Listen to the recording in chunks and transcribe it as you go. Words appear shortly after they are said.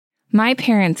My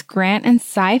parents, Grant and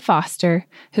Cy Foster,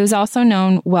 who's also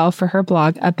known well for her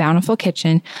blog, A Bountiful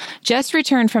Kitchen, just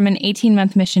returned from an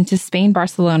 18-month mission to Spain,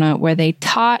 Barcelona, where they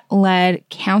taught, led,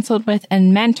 counseled with,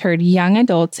 and mentored young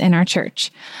adults in our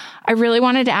church. I really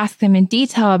wanted to ask them in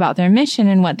detail about their mission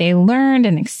and what they learned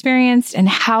and experienced and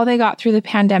how they got through the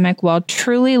pandemic while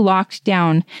truly locked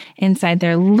down inside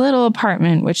their little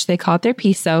apartment, which they called their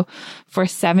piso, for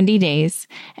 70 days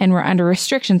and were under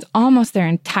restrictions almost their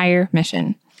entire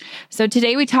mission. So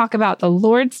today we talk about the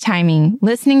Lord's timing,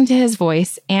 listening to his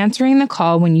voice, answering the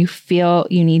call when you feel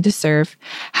you need to serve,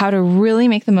 how to really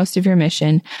make the most of your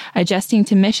mission, adjusting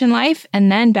to mission life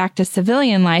and then back to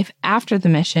civilian life after the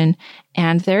mission,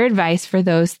 and their advice for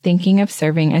those thinking of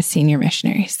serving as senior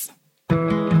missionaries.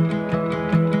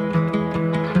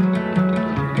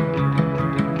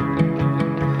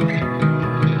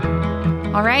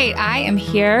 All right, I am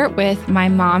here with my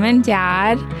mom and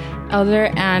dad,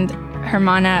 Elder and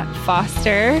Hermana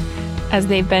Foster, as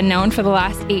they've been known for the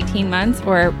last 18 months,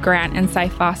 or Grant and Cy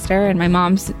Foster. And my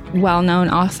mom's well known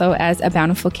also as A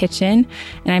Bountiful Kitchen.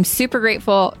 And I'm super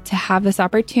grateful to have this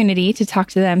opportunity to talk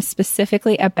to them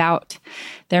specifically about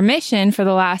their mission for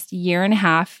the last year and a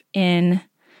half in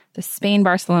the Spain,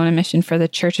 Barcelona mission for the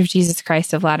Church of Jesus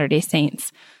Christ of Latter-day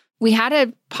Saints. We had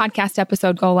a podcast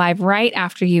episode go live right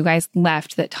after you guys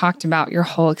left that talked about your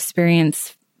whole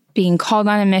experience being called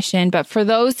on a mission. But for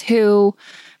those who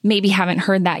maybe haven't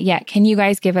heard that yet, can you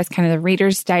guys give us kind of the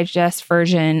Reader's Digest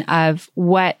version of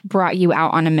what brought you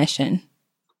out on a mission?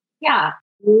 Yeah,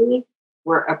 we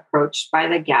were approached by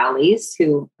the Galleys,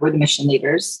 who were the mission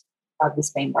leaders of the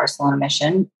Spain Barcelona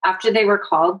mission, after they were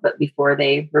called, but before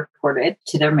they reported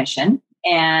to their mission.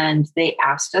 And they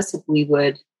asked us if we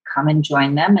would come and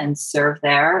join them and serve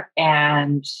there.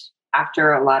 And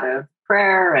after a lot of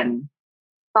prayer and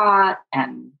thought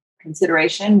and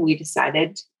consideration, we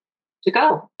decided to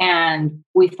go. And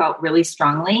we felt really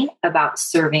strongly about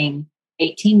serving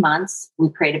 18 months. We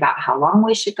prayed about how long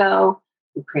we should go.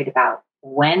 We prayed about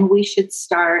when we should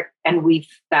start. And we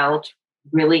felt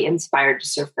really inspired to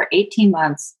serve for 18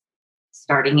 months,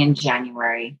 starting in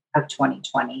January of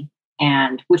 2020,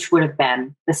 and which would have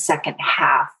been the second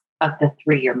half of the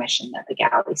 3-year mission that the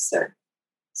Galleys served.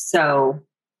 So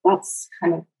that's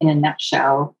kind of in a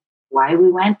nutshell why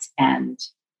we went and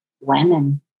when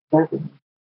and where we went.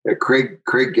 Yeah,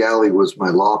 Craig Galley was my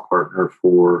law partner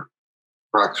for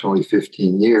approximately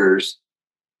 15 years,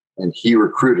 and he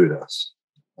recruited us.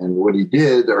 And when he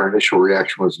did, our initial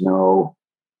reaction was, no,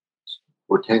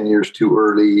 we're 10 years too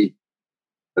early.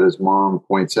 But as Mom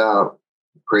points out,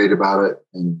 we prayed about it,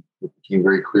 and it became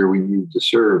very clear we needed to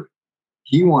serve.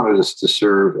 He wanted us to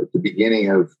serve at the beginning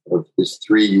of his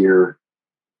 3-year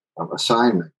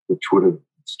assignment, which would have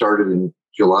started in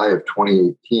July of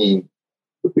 2018.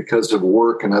 But because of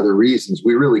work and other reasons,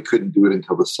 we really couldn't do it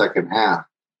until the second half.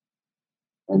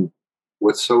 And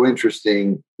what's so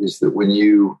interesting is that when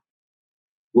you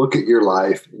look at your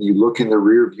life and you look in the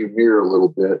rearview mirror a little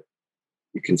bit,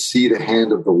 you can see the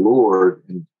hand of the Lord.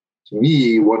 And to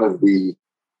me, one of the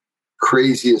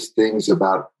craziest things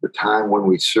about the time when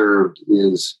we served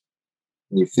is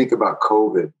when you think about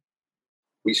COVID.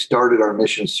 We started our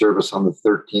mission service on the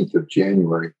 13th of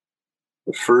January.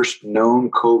 The first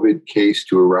known COVID case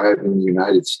to arrive in the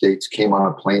United States came on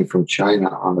a plane from China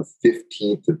on the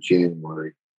 15th of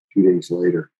January, 2 days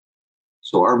later.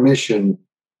 So our mission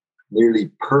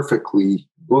nearly perfectly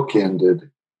bookended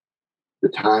the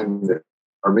time that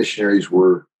our missionaries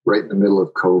were right in the middle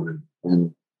of COVID. And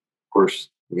of course,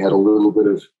 we had a little bit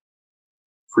of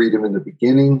freedom in the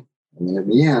beginning. And then in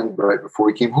the end, right before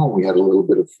we came home, we had a little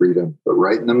bit of freedom. But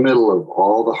right in the middle of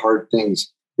all the hard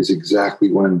things is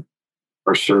exactly when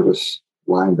our service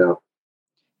lined up.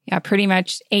 Yeah, pretty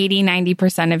much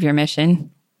 80-90% of your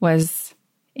mission was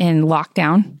in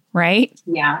lockdown, right?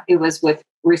 Yeah, it was with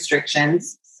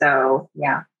restrictions. So,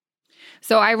 yeah.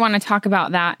 So I want to talk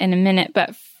about that in a minute.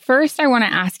 But first, I want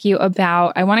to ask you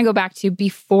about, I want to go back to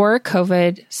before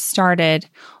COVID started,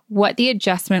 what the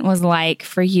adjustment was like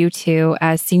for you two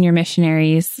as senior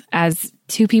missionaries, as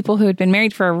two people who had been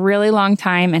married for a really long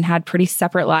time and had pretty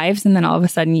separate lives. And then all of a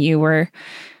sudden you were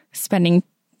spending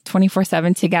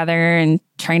 24/7 together and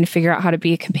trying to figure out how to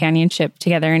be a companionship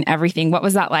together and everything. What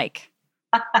was that like?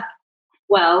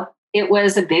 Well, it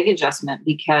was a big adjustment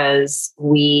because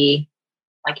we,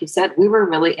 like you said, we were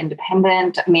really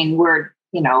independent. I mean,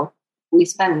 we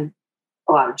spend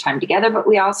a lot of time together, but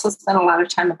we also spent a lot of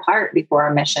time apart before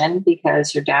our mission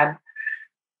because your dad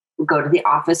would go to the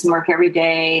office and work every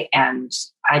day, and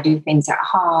I do things at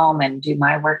home and do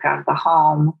my work out of the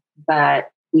home.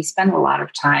 But we spend a lot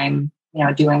of time,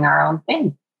 doing our own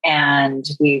thing. and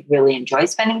we really enjoy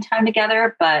spending time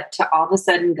together. But to all of a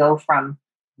sudden go from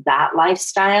that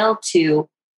lifestyle to,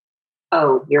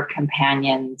 oh, your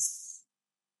companions,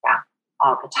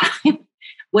 all the time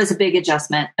was a big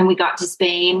adjustment. And we got to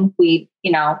Spain. The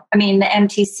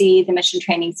MTC, the Mission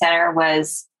Training Center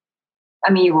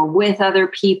you were with other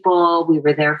people. We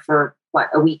were there for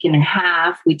a week and a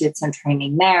half. We did some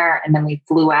training there, and then we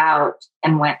flew out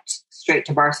and went straight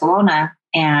to Barcelona.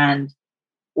 And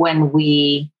when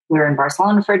we were in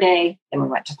Barcelona for a day, then we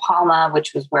went to Palma,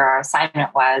 which was where our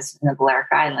assignment was, in the Balearic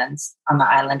Islands on the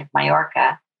island of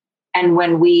Mallorca. And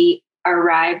when we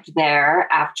arrived there,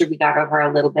 after we got over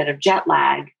a little bit of jet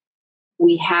lag,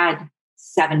 we had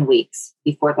 7 weeks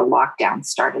before the lockdown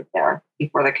started there,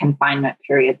 before the confinement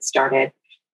period started.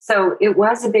 So it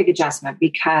was a big adjustment,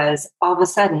 because all of a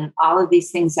sudden, all of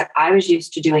these things that I was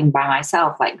used to doing by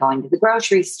myself, like going to the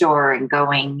grocery store and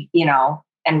going,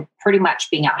 and pretty much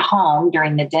being at home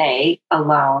during the day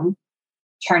alone,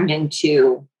 turned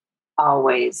into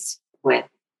always with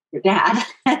your dad.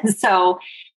 And so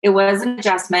it was an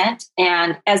adjustment.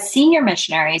 And as senior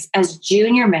missionaries, as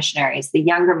junior missionaries, the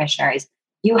younger missionaries,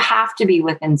 you have to be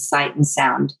within sight and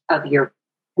sound of your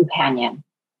companion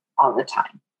all the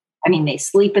time. I mean, they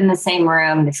sleep in the same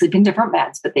room, they sleep in different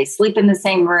beds, but they sleep in the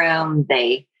same room.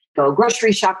 They go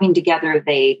grocery shopping together.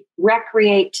 They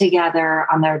recreate together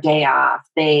on their day off.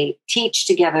 They teach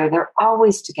together. They're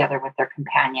always together with their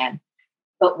companion.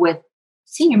 But with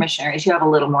senior missionaries, you have a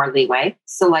little more leeway.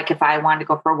 So like if I wanted to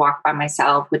go for a walk by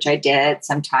myself, which I did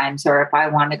sometimes, or if I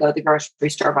wanted to go to the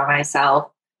grocery store by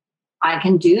myself, I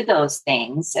can do those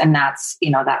things. And that's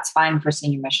fine for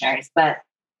senior missionaries. But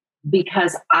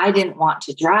because I didn't want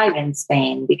to drive in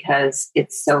Spain because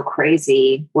it's so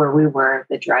crazy where we were,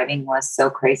 the driving was so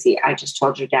crazy. I just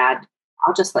told your dad,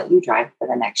 I'll just let you drive for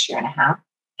the next year and a half.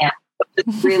 And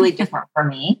it's really different for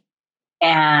me.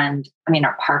 And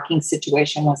our parking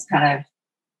situation was kind of,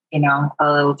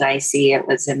 a little dicey. It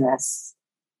was in this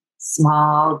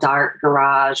small, dark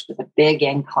garage with a big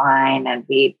incline. And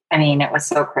it was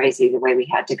so crazy the way we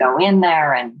had to go in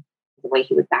there and the way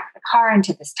he would back the car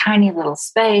into this tiny little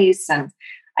space. And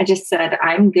I just said,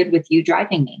 I'm good with you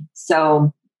driving me.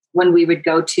 So when we would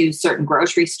go to certain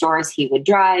grocery stores, he would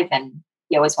drive, and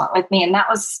he always went with me. And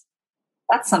that's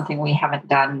something we haven't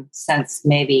done since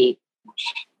maybe,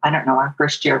 our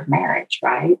first year of marriage,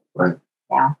 right? Right.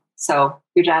 Yeah. So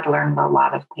your dad learned a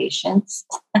lot of patience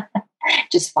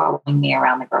just following me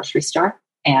around the grocery store.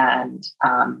 And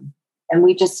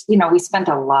we just, we spent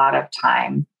a lot of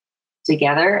time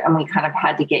together, and we kind of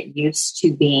had to get used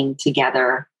to being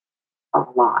together a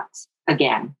lot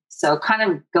again. So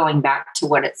kind of going back to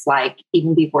what it's like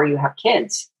even before you have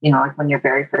kids, like when you're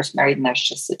very first married and there's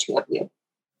just the two of you.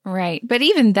 Right. But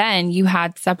even then you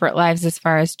had separate lives as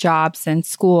far as jobs and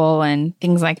school and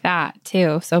things like that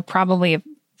too. So probably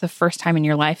the first time in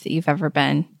your life that you've ever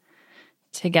been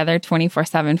together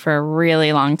 24/7 for a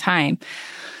really long time.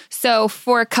 So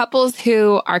for couples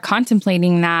who are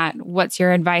contemplating that, what's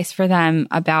your advice for them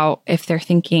about if they're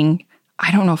thinking,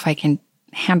 I don't know if I can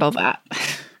handle that?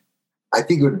 I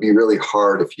think it would be really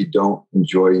hard if you don't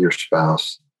enjoy your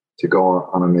spouse to go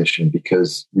on a mission,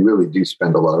 because you really do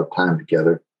spend a lot of time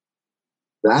together.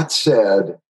 That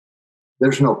said,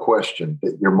 there's no question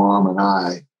that your mom and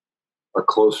I are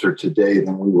closer today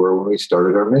than we were when we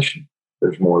started our mission.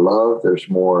 There's more love, there's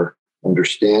more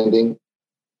understanding,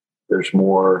 there's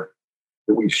more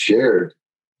that we've shared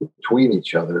between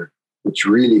each other, which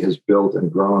really has built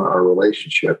and grown our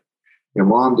relationship. Your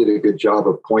mom did a good job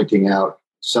of pointing out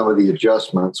some of the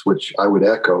adjustments, which I would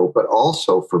echo, but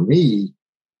also for me,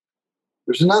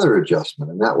 there's another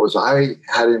adjustment. And that was, I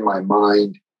had in my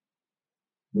mind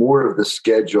more of the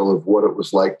schedule of what it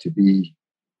was like to be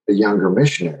a younger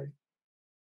missionary.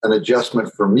 An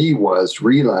adjustment for me was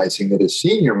realizing that as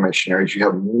senior missionaries, you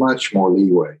have much more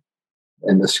leeway.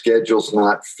 And the schedule's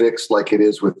not fixed like it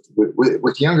is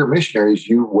with younger missionaries.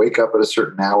 You wake up at a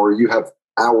certain hour, you have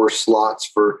hour slots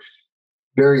for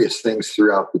various things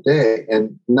throughout the day,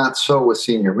 and not so with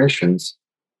senior missions.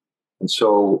 And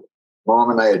so Mom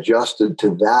and I adjusted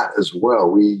to that as well.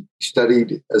 We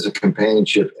studied as a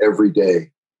companionship every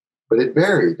day, but it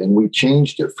varied, and we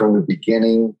changed it from the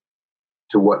beginning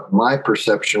to what my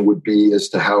perception would be as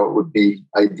to how it would be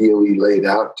ideally laid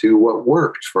out to what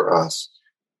worked for us.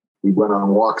 We went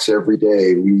on walks every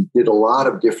day. We did a lot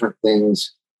of different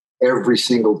things every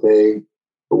single day,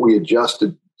 but we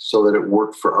adjusted so that it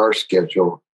worked for our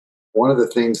schedule. One of the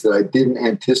things that I didn't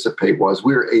anticipate was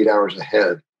we were 8 hours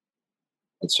ahead.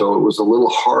 And so it was a little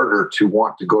harder to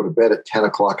want to go to bed at 10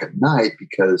 o'clock at night,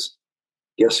 because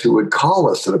guess who would call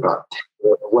us at about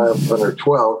 11 or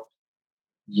 12?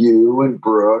 you and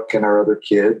Brooke and our other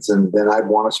kids. And then I'd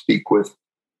want to speak with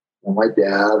my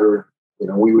dad, or,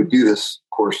 we would do this,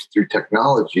 of course, through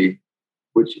technology,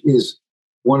 which is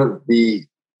one of the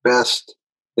best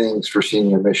things for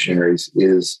senior missionaries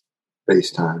is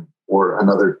FaceTime or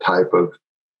another type of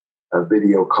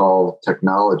video call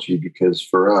technology, because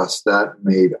for us, that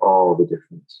made all the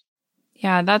difference.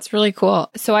 Yeah, that's really cool.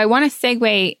 So I want to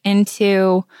segue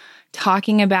into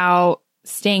talking about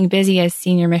staying busy as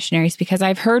senior missionaries, because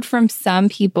I've heard from some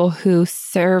people who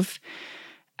serve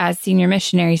as senior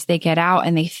missionaries, they get out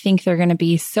and they think they're going to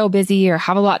be so busy or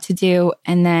have a lot to do.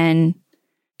 And then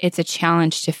it's a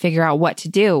challenge to figure out what to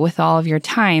do with all of your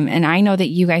time. And I know that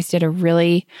you guys did a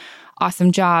really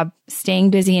awesome job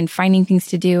staying busy and finding things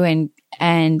to do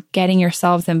and getting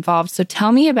yourselves involved. So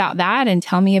tell me about that, and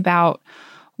tell me about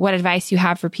what advice you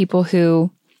have for people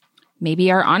who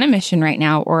maybe are on a mission right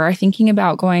now or are thinking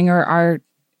about going or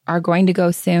are going to go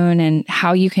soon, and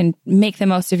how you can make the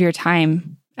most of your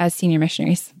time as senior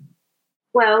missionaries.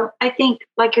 Well, I think,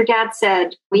 like your dad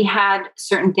said, we had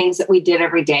certain things that we did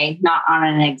every day, not on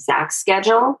an exact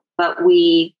schedule, but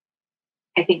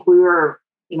I think we were,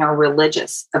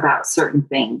 religious about certain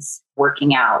things,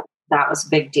 working out. That was a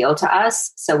big deal to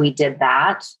us. So we did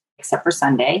that, except for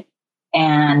Sunday.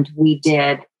 And we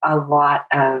did a lot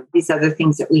of these other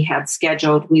things that we had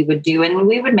scheduled we would do, and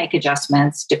we would make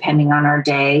adjustments depending on our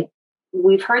day.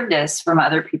 We've heard this from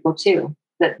other people too,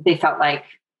 that they felt like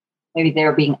maybe they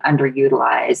were being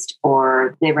underutilized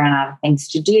or they ran out of things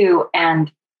to do.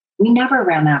 And we never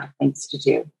ran out of things to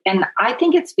do. And I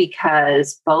think it's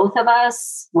because both of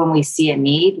us, when we see a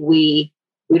need, we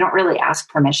don't really ask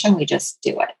permission. We just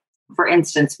do it. For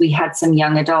instance, we had some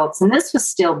young adults, and this was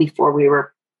still before we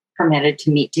were permitted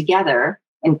to meet together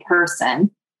in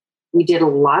person. We did a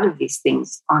lot of these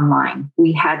things online.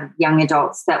 We had young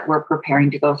adults that were preparing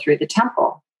to go through the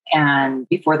temple, and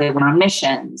before they went on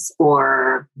missions,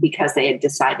 or because they had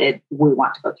decided we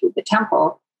want to go through the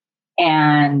temple.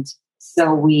 And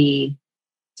so we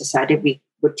decided we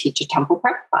would teach a temple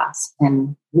prep class,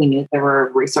 and we knew there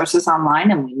were resources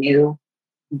online, and we knew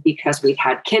because we'd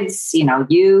had kids,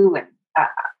 you and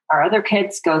our other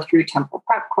kids go through temple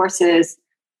prep courses.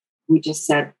 We just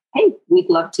said, hey, we'd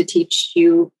love to teach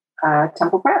you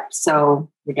temple prep. So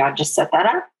your dad just set that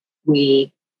up.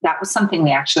 That was something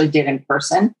we actually did in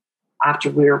person after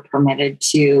we were permitted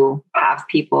to have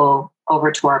people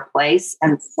over to our place.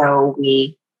 And so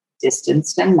we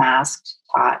distanced and masked,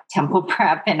 taught temple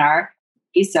prep in our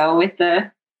ESO with the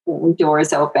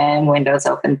doors open, windows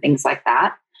open, things like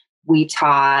that. We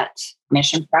taught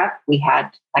mission prep. We had,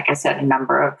 like I said, a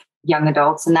number of young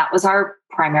adults, and that was our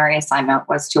primary assignment,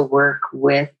 was to work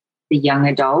with the young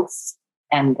adults.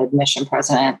 And the mission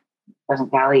President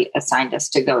Galley, assigned us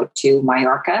to go to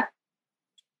Mallorca.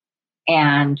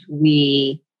 And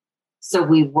we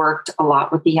worked a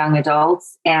lot with the young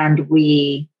adults, and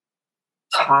we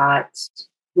taught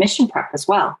mission prep as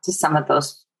well to some of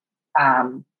those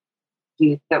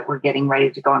youth that were getting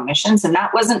ready to go on missions. And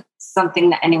that wasn't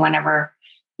something that anyone ever,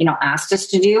 asked us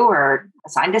to do or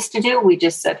assigned us to do. We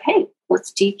just said, hey,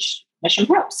 let's teach mission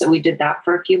prep. So we did that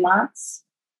for a few months.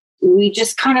 We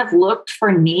just kind of looked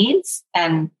for needs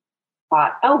and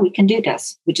thought, oh, we can do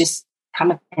this. We just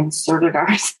kind of inserted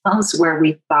ourselves where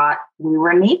we thought we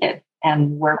were needed,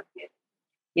 and where,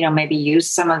 maybe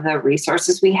use some of the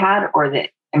resources we had, or the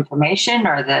information,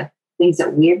 or the things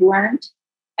that we had learned,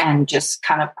 and just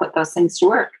kind of put those things to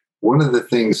work. One of the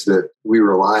things that we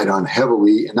relied on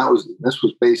heavily, and this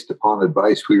was based upon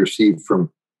advice we received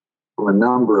from a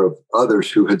number of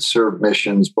others who had served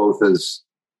missions, both as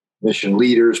mission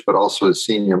leaders, but also as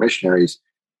senior missionaries,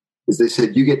 is they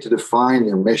said, you get to define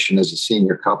your mission as a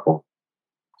senior couple.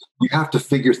 You have to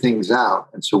figure things out.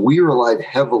 And so we relied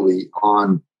heavily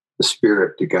on the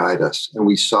Spirit to guide us. And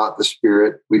we sought the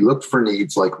Spirit. We looked for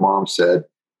needs, like Mom said,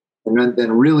 and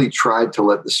then really tried to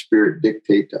let the Spirit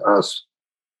dictate to us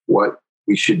what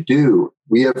we should do.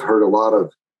 We have heard a lot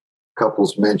of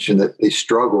couples mention that they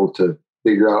struggle to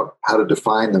figure out how to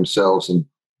define themselves and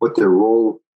what their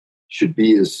role should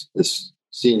be as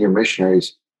senior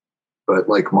missionaries. But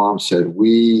like Mom said,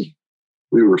 we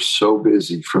were so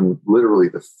busy from literally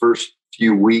the first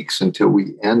few weeks until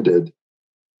we ended.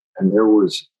 And there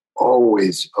was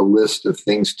always a list of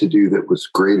things to do that was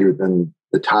greater than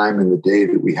the time in the day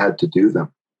that we had to do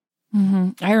them.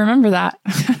 Mm-hmm. I remember that,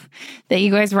 that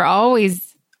you guys were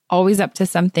always up to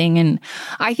something. And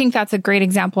I think that's a great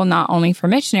example, not only for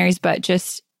missionaries, but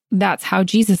just that's how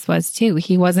Jesus was too.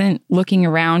 He wasn't looking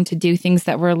around to do things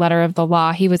that were a letter of the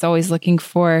law. He was always looking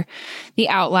for the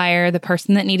outlier, the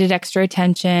person that needed extra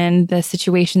attention, the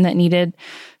situation that needed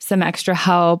some extra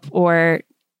help, or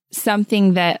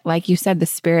something that, like you said, the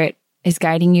Spirit is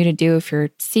guiding you to do if you're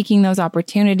seeking those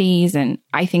opportunities. And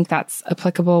I think that's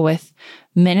applicable with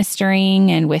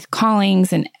ministering and with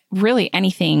callings and really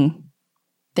anything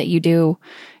that you do,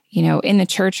 you know, in the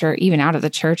church or even out of the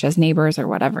church as neighbors or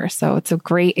whatever. So it's a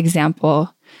great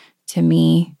example to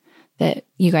me that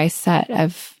you guys set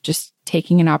of just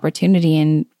taking an opportunity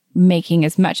and making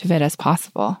as much of it as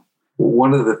possible.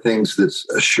 One of the things that's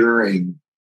assuring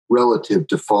relative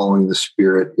to following the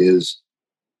Spirit is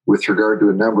with regard to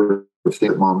a number of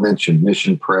things Mom mentioned,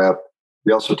 mission prep.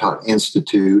 We also taught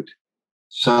Institute.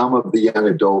 Some of the young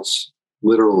adults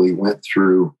literally went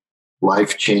through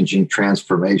life-changing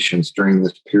transformations during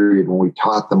this period when we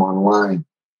taught them online.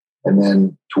 And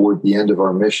then toward the end of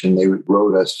our mission, they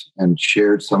wrote us and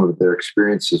shared some of their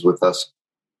experiences with us.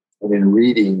 And in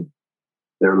reading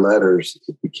their letters,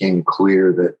 it became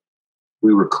clear that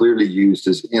we were clearly used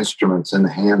as instruments in the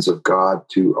hands of God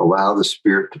to allow the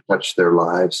Spirit to touch their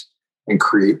lives and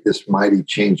create this mighty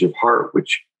change of heart,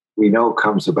 which we know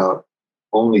comes about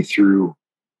only through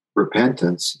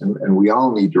repentance. And we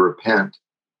all need to repent.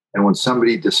 And when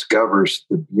somebody discovers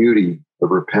the beauty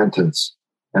of repentance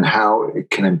and how it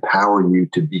can empower you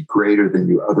to be greater than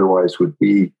you otherwise would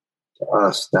be, to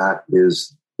us, that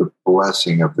is the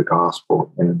blessing of the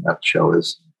gospel in a nutshell,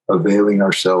 is availing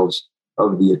ourselves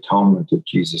of the atonement of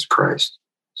Jesus Christ.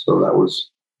 So that was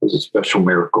a special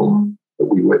miracle that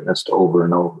we witnessed over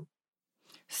and over.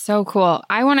 So cool.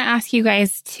 I want to ask you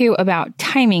guys too about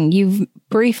timing. You've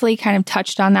briefly kind of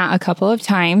touched on that a couple of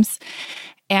times,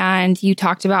 and you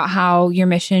talked about how your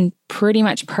mission pretty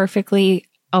much perfectly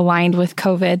aligned with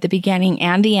COVID, the beginning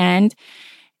and the end.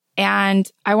 And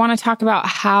I want to talk about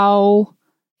how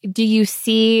do you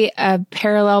see a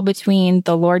parallel between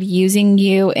the Lord using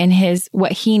you and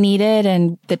what he needed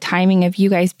and the timing of you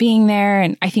guys being there?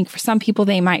 And I think for some people,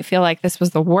 they might feel like this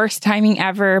was the worst timing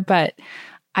ever, but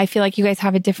I feel like you guys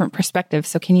have a different perspective.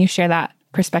 So can you share that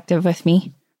perspective with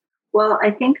me? Well,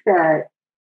 I think that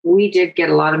we did get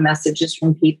a lot of messages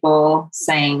from people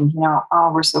saying,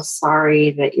 oh, we're so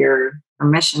sorry that your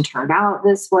mission turned out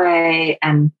this way.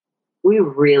 And we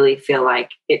really feel like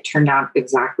it turned out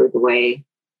exactly the way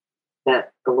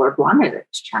that the Lord wanted it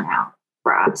to turn out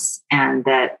for us, and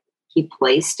that he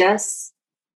put us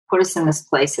in this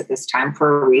place at this time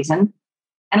for a reason.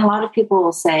 And a lot of people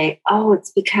will say, oh,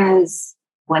 it's because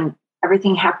when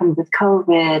everything happened with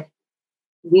COVID,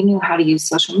 you knew how to use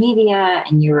social media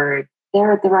and you were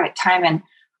there at the right time. And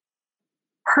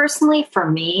personally, for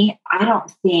me, I don't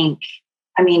think,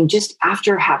 just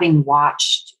after having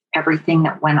watched everything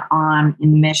that went on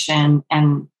in mission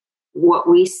and what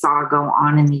we saw go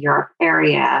on in the Europe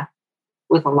area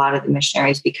with a lot of the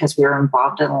missionaries, because we were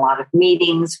involved in a lot of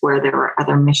meetings where there were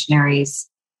other missionaries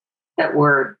that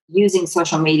were using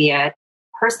social media.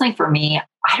 Personally, for me,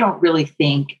 I don't really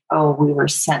think, we were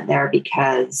sent there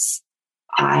because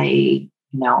I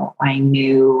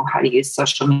knew how to use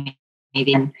social media.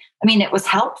 And, it was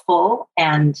helpful,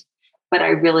 but I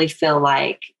really feel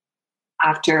like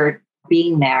after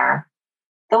being there,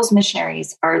 those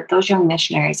young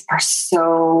missionaries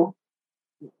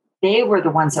they were the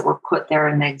ones that were put there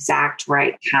in the exact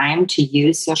right time to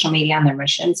use social media on their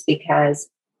missions, because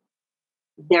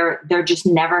there just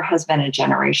never has been a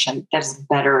generation that's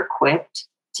better equipped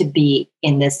to be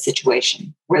in this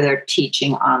situation where they're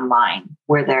teaching online,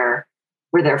 where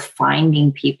they're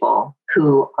finding people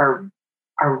who are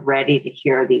ready to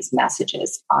hear these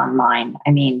messages online.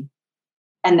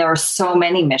 And there are so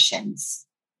many missions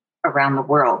around the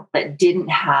world that didn't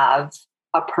have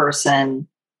a person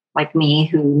like me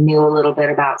who knew a little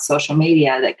bit about social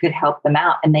media that could help them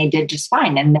out, and they did just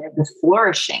fine, and they're just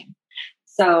flourishing.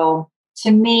 So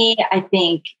to me, I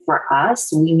think for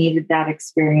us, we needed that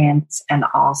experience, and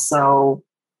also,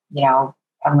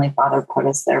 Heavenly Father put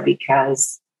us there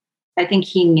because I think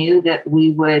he knew that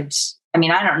we would, I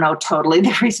don't know totally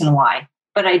the reason why,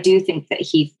 but I do think that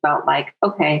he felt like,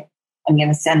 okay, I'm going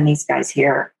to send these guys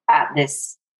here at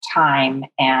this time.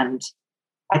 And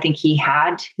I think he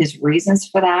had his reasons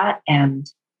for that. And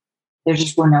there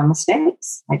just were no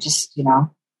mistakes. I just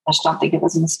don't think it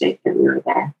was a mistake that we were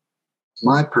there.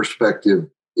 My perspective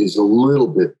is a little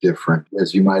bit different,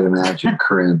 as you might imagine,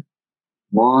 Corinne.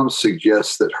 Mom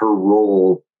suggests that her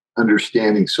role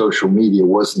understanding social media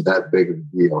wasn't that big of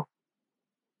a deal.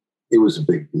 It was a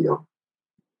big deal.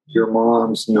 Your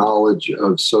mom's knowledge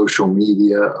of social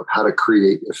media, of how to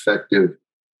create effective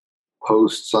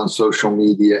posts on social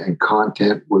media and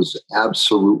content was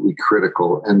absolutely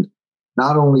critical. And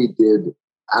not only did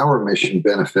our mission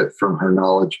benefit from her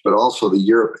knowledge, but also the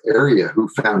Europe area who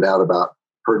found out about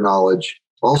her knowledge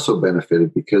also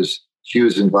benefited, because she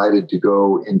was invited to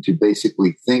go into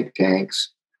basically think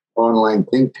tanks, online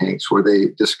think tanks, where they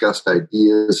discussed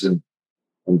ideas and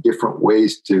different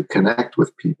ways to connect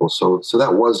with people. So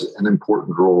that was an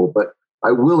important role. But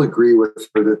I will agree with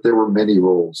her that there were many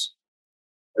roles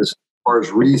as far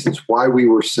as reasons why we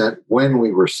were sent, when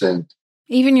we were sent.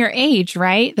 Even your age,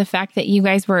 right? The fact that you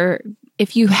guys were,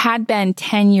 if you had been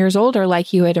 10 years older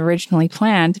like you had originally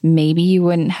planned, maybe you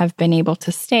wouldn't have been able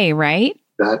to stay, right?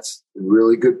 That's a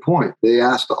really good point. They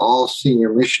asked all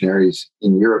senior missionaries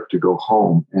in Europe to go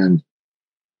home. And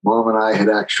Mom and I had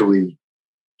actually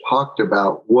talked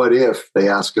about what if they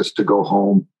asked us to go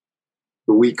home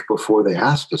the week before they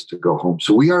asked us to go home.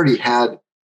 So we already had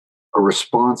a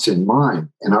response in mind.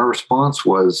 And our response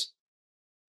was,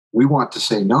 we want to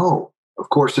say no. Of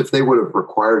course, if they would have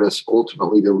required us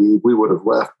ultimately to leave, we would have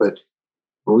left. But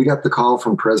when we got the call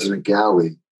from President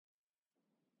Galley,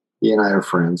 he and I are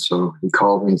friends. So he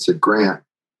called me and said, Grant,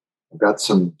 I've got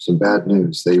some bad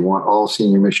news. They want all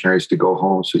senior missionaries to go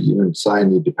home. So you and Si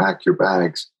need to pack your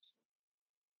bags.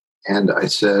 And I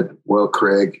said, well,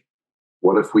 Craig,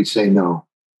 what if we say no?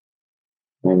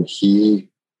 And he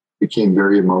became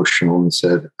very emotional and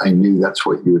said, I knew that's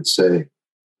what you would say.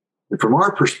 And from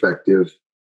our perspective,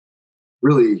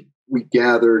 really, we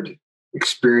gathered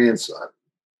experience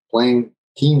playing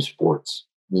team sports.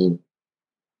 I mean,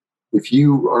 if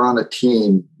you are on a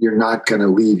team, you're not going to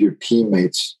leave your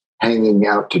teammates hanging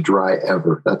out to dry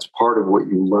ever. That's part of what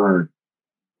you learn.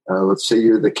 Let's say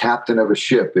you're the captain of a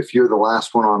ship. If you're the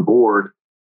last one on board,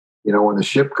 when the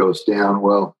ship goes down,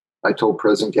 well, I told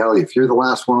President Galley, if you're the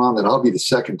last one on, then I'll be the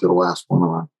second to the last one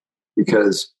on,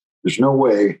 because there's no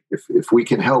way, if we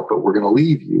can help it, we're going to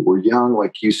leave you. We're young,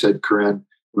 like you said, Corinne.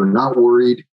 We're not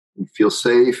worried. We feel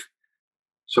safe.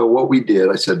 So what we did,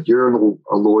 I said, you're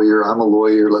a lawyer. I'm a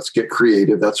lawyer. Let's get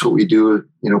creative. That's what we do,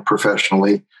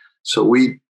 professionally. So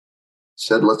we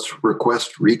said, let's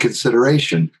request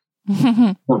reconsideration.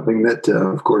 Something that,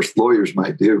 of course, lawyers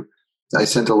might do. I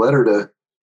sent a letter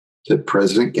to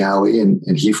President Galley, and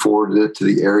he forwarded it to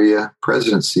the area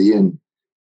presidency, and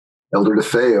Elder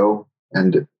DeFeo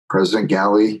and President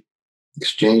Galley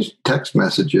exchanged text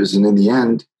messages. And in the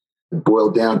end, it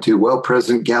boiled down to, well,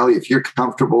 President Galley, if you're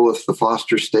comfortable if the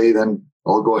Fosters stay, then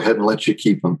I'll go ahead and let you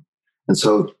keep them. And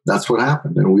so that's what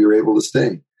happened, and we were able to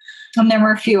stay. And there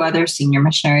were a few other senior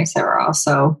missionaries that were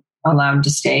also allowed to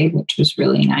stay, which was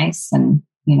really nice. And,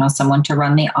 someone to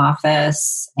run the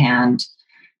office, and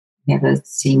we have a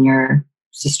senior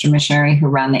sister missionary who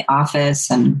ran the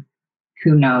office, and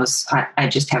who knows, I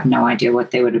just have no idea what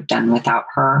they would have done without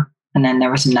her. And then there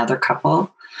was another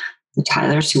couple, the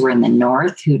Tylers, who were in the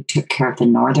north, who took care of the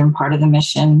northern part of the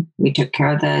mission. We took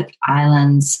care of the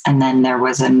islands. And then there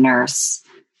was a nurse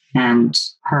and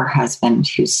her husband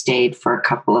who stayed for a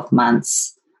couple of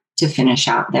months to finish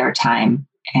out their time,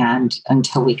 and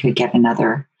until we could get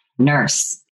another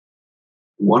nurse.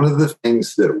 One of the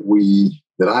things that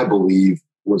I believe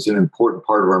was an important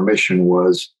part of our mission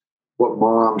was what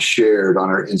Mom shared on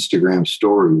her Instagram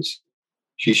stories.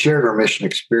 She shared her mission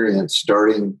experience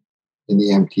starting in the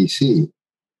MTC,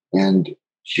 and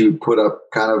she would put up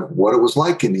kind of what it was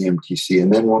like in the MTC.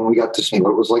 And then when we got to see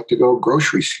what it was like to go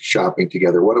grocery shopping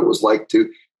together, what it was like to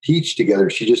teach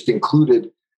together, she just included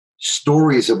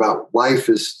stories about life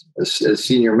as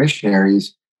senior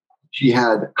missionaries. She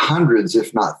had hundreds,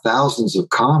 if not thousands, of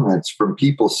comments from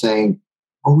people saying,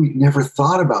 oh, we never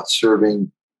thought about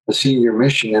serving a senior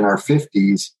mission in our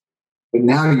 50s, but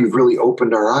now you've really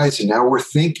opened our eyes, and now we're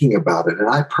thinking about it. And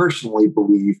I personally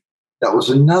believe that was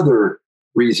another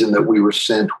reason that we were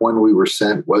sent when we were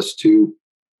sent, was to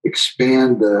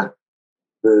expand the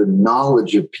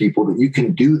knowledge of people that you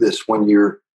can do this when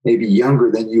you're maybe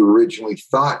younger than you originally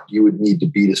thought you would need to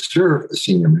be to serve the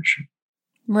senior mission.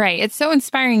 Right. It's so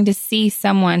inspiring to see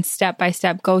someone step by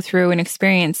step go through an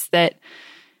experience that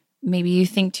maybe you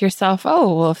think to yourself,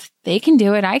 oh, well, if they can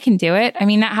do it, I can do it. I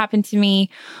mean, that happened to me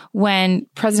when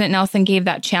President Nelson gave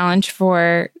that challenge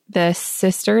for the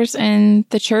sisters in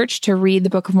the church to read the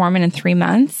Book of Mormon in 3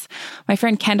 months. My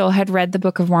friend Kendall had read the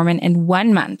Book of Mormon in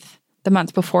 1 month, the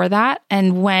month before that.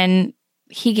 And when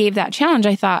he gave that challenge,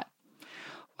 I thought,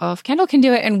 well, if Kendall can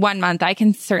do it in 1 month, I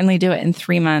can certainly do it in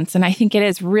 3 months. And I think it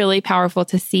is really powerful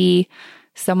to see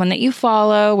someone that you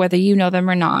follow, whether you know them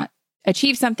or not,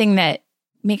 achieve something that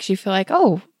makes you feel like,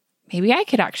 oh, maybe I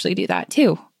could actually do that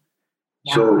too.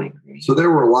 Yeah, so there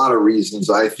were a lot of reasons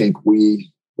I think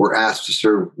we were asked to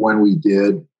serve when we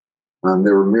did.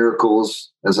 There were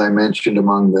miracles, as I mentioned,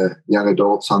 among the young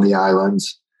adults on the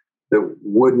islands that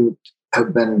wouldn't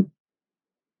have been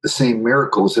the same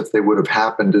miracles if they would have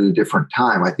happened at a different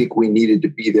time. I think we needed to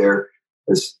be there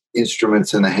as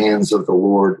instruments in the hands of the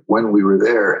Lord when we were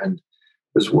there. And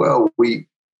as well,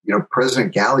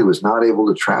 President Galley was not able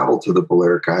to travel to the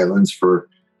Balearic Islands for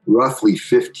roughly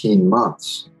 15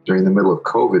 months during the middle of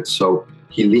COVID. So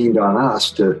he leaned on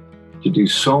us to do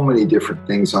so many different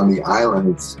things on the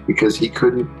islands because he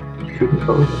couldn't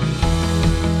go there.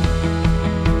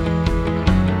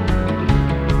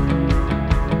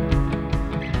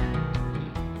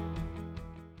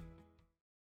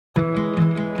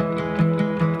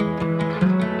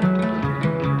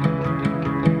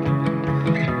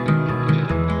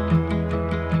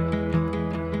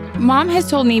 Mom has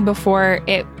told me before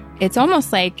it's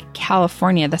almost like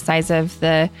California, the size of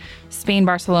the Spain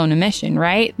Barcelona mission,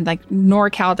 right? Like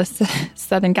NorCal to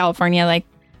Southern California, like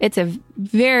it's a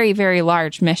very, very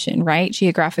large mission, right?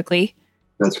 Geographically.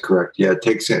 That's correct. Yeah, it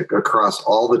takes it across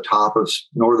all the top of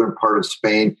northern part of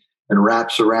Spain and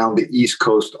wraps around the east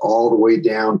coast all the way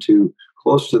down to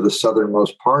close to the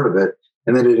southernmost part of it.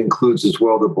 And then it includes as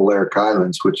well the Balearic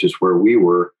Islands, which is where we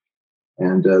were.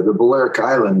 And the Balearic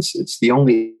Islands, it's the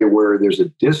only where there's a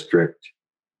district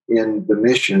in the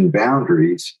mission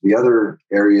boundaries. The other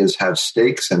areas have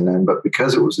stakes in them, but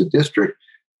because it was a district,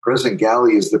 President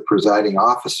Galley is the presiding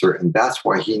officer, and that's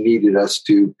why he needed us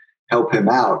to help him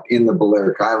out in the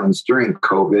Balearic Islands during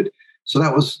COVID. So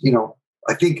that was,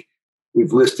 I think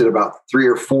we've listed about 3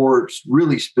 or 4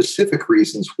 really specific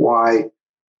reasons why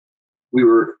we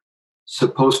were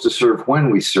supposed to serve when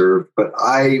we served. But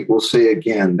I will say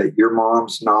again that your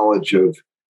mom's knowledge of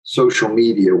social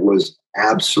media was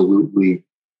absolutely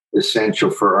essential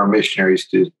for our missionaries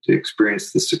to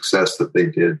experience the success that they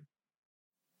did.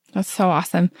 That's so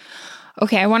awesome.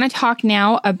 Okay, I want to talk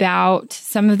now about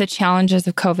some of the challenges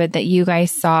of COVID that you guys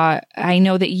saw. I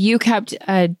know that you kept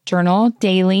a journal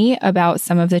daily about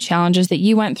some of the challenges that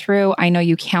you went through. I know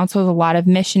you counseled a lot of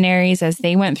missionaries as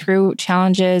they went through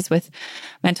challenges with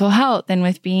mental health and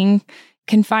with being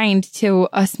confined to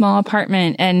a small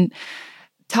apartment. And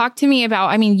talk to me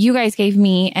about, you guys gave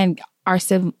me and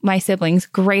my siblings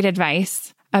great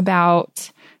advice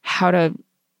about how to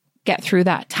get through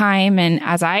that time. And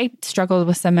as I struggled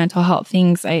with some mental health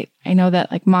things, I know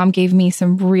that like Mom gave me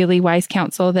some really wise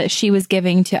counsel that she was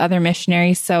giving to other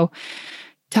missionaries. So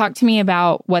talk to me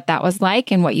about what that was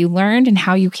like and what you learned and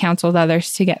how you counseled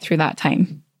others to get through that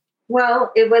time.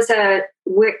 Well,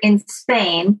 we're in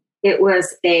Spain, it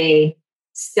was a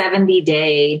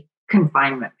 70-day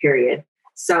confinement period.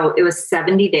 So it was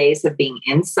 70 days of being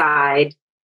inside.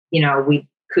 We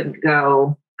couldn't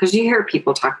go. Because you hear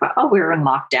people talk about, we were in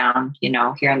lockdown,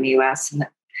 here in the U.S. And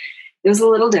it was a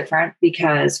little different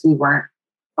because we weren't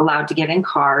allowed to get in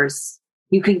cars.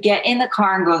 You could get in the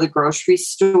car and go to the grocery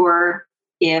store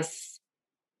if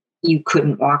you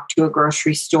couldn't walk to a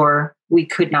grocery store. We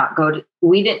could not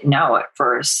we didn't know at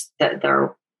first that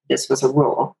this was a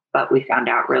rule, but we found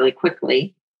out really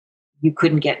quickly. You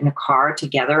couldn't get in a car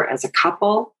together as a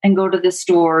couple and go to the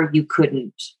store. You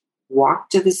couldn't walk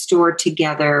to the store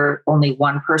together. Only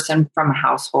one person from a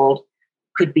household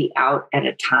could be out at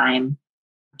a time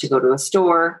to go to a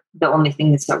store. The only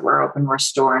things that were open were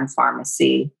store and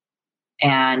pharmacy.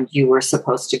 And you were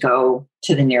supposed to go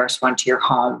to the nearest one to your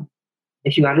home.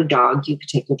 If you had a dog, you could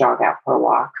take your dog out for a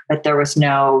walk. But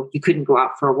you couldn't go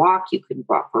out for a walk. You couldn't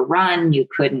go out for a run.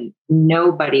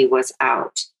 Nobody was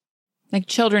out. Like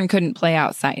children couldn't play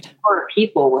outside. Or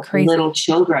people with little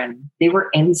children, they were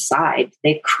inside.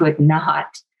 They could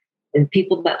not. And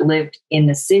people that lived in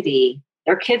the city,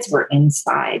 their kids were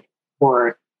inside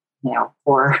for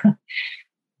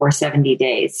 70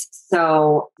 days.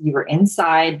 So you were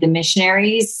inside. The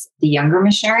missionaries, the younger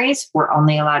missionaries, were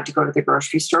only allowed to go to the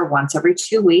grocery store once every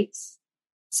 2 weeks.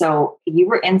 So you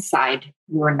were inside.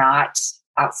 You were not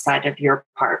outside of your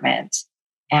apartment.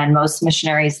 And most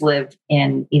missionaries live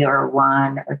in either a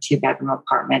 1 or 2 bedroom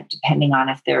apartment, depending on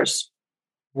if there's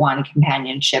one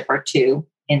companionship or 2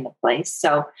 in the place.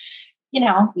 So,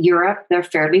 Europe, they're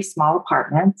fairly small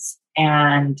apartments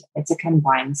and it's a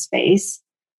confined space.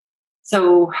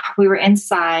 So we were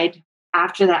inside.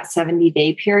 After that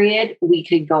 70-day period, we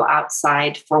could go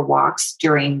outside for walks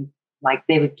during,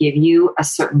 they would give you a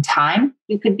certain time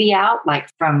you could be out, like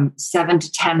from 7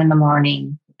 to 10 in the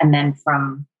morning, and then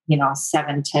from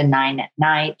 7 to 9 at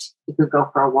night, you could go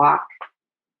for a walk.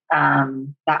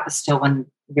 That was still when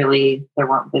really there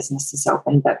weren't businesses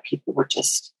open, but people were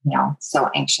just, so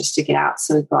anxious to get out.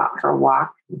 So we'd go out for a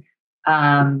walk.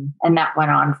 And that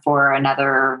went on for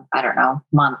another,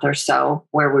 month or so,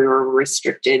 where we were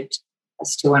restricted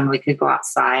as to when we could go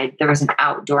outside. There was an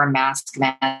outdoor mask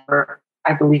ban for,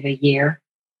 I believe, a year.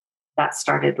 That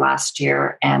started last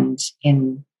year and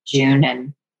in June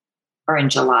or in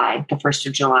July, the 1st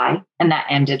of July. And that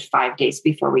ended 5 days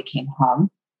before we came home.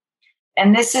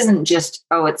 And this isn't just,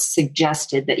 it's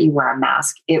suggested that you wear a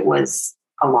mask. It was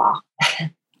a law.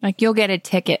 Like you'll get a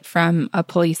ticket from a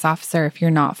police officer if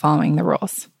you're not following the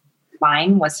rules.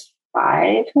 Fine was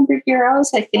 500 euros,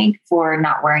 I think, for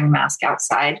not wearing a mask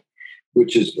outside.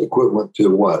 Which is equivalent to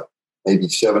what? Maybe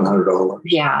 $700?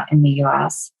 Yeah, in the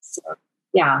US.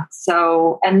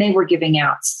 So, and they were writing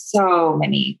up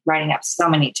so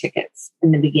many tickets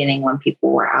in the beginning when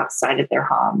people were outside of their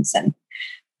homes and,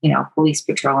 police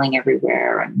patrolling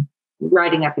everywhere and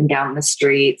riding up and down the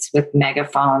streets with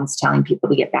megaphones telling people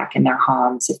to get back in their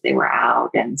homes if they were out.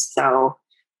 And so,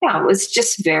 it was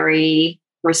just very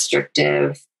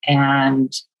restrictive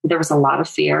and there was a lot of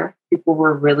fear. People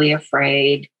were really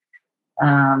afraid.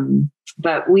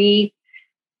 But we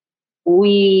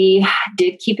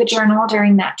did keep a journal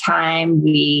during that time.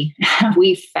 We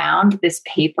found this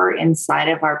paper inside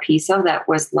of our piso that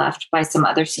was left by some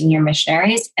other senior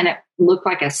missionaries, and it looked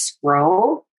like a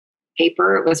scroll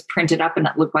paper. It was printed up and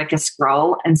it looked like a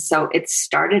scroll. And so it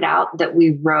started out that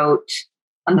we wrote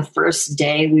on the first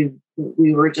day,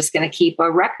 we were just going to keep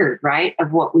a record, right,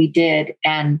 of what we did.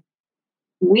 And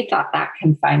we thought that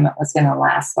confinement was going to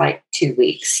last like 2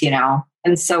 weeks,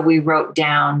 And so we wrote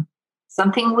down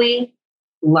something we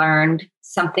learned,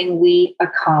 something we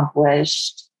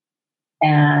accomplished.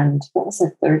 And what was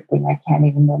the third thing? I can't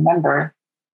even remember.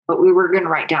 But we were going to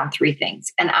write down 3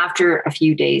 things. And after a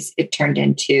few days, it turned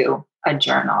into a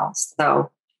journal.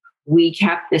 So we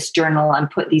kept this journal and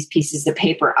put these pieces of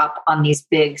paper up on these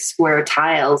big square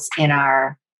tiles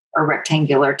or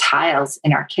rectangular tiles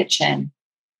in our kitchen.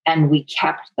 And we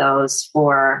kept those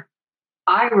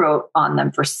I wrote on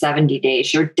them for 70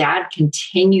 days. Your dad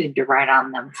continued to write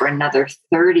on them for another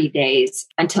 30 days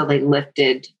until they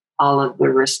lifted all of the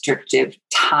restrictive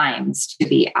times to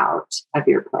be out of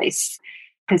your place.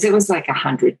 Because it was like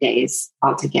 100 days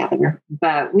altogether.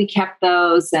 But we kept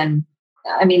those. And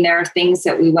I mean, there are things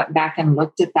that we went back and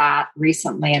looked at that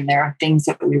recently. And there are things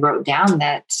that we wrote down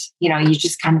that, you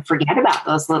just kind of forget about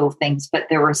those little things. But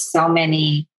there were so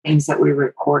many things that we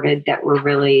recorded that were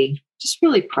really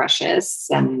precious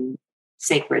and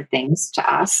sacred things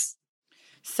to us.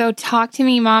 So talk to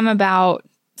me, Mom, about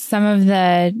some of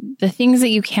the things that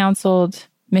you counseled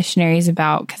missionaries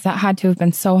about, because that had to have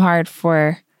been so hard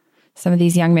for some of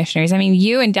these young missionaries. I mean,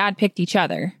 you and Dad picked each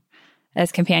other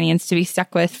as companions to be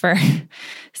stuck with for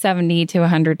 70 to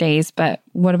 100 days. But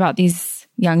what about these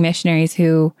young missionaries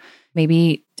who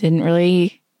maybe didn't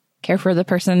really care for the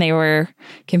person they were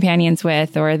companions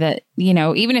with, or that,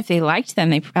 even if they liked them,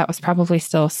 that was probably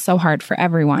still so hard for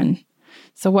everyone.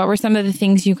 So what were some of the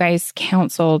things you guys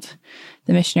counseled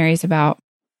the missionaries about?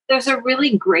 There's a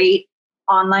really great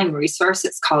online resource.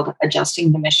 It's called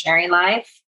Adjusting the Missionary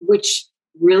Life, which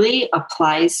really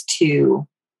applies to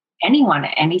anyone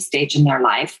at any stage in their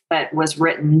life, but was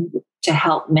written to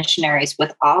help missionaries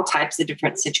with all types of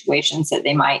different situations where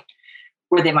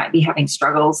they might be having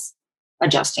struggles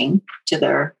adjusting to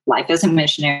their life as a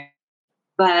missionary.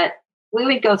 But we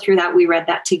would go through that. We read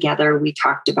that together. We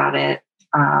talked about it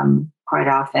quite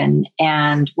often.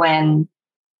 And when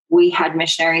we had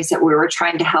missionaries that we were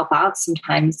trying to help out,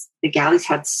 sometimes the galleys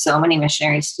had so many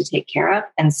missionaries to take care of.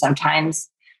 And sometimes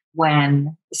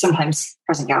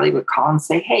President Galley would call and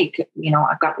say, hey,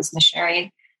 I've got this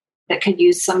missionary that could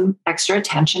use some extra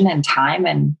attention and time,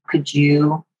 and could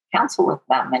you counsel with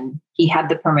them? And he had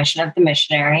the permission of the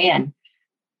missionary and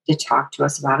to talk to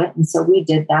us about it. And so we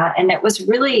did that. And that was a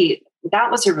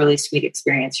really sweet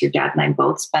experience. Your dad and I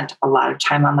both spent a lot of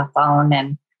time on the phone,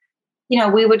 and,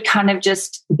 we would kind of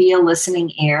just be a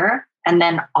listening ear, and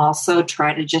then also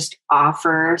try to just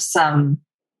offer some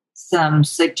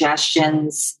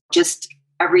suggestions, just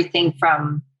everything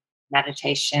from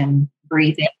meditation,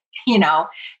 breathing,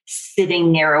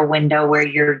 sitting near a window where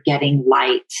you're getting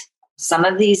light. Some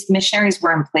of these missionaries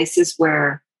were in places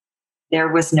where there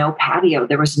was no patio.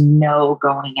 There was no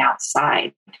going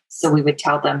outside. So we would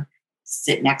tell them,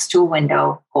 sit next to a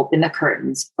window, open the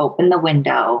curtains, open the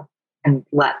window, and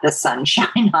let the sun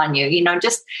shine on you.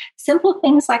 Just simple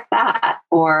things like that.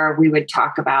 Or we would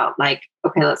talk about like,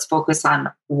 okay, let's focus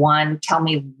on tell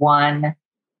me one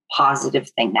positive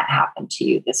thing that happened to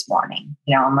you this morning,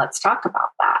 and let's talk about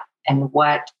that. And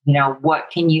what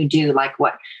can you do? Like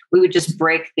we would just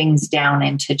break things down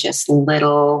into just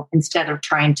little, instead of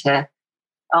trying to,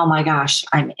 oh my gosh,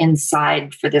 I'm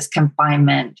inside for this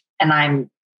confinement and I'm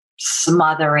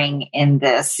smothering in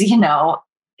this,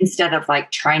 instead of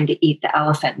like trying to eat the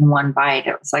elephant in one bite.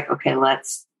 It was like, okay,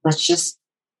 let's just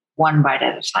one bite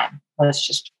at a time. Let's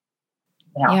just,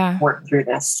 work through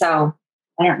this. So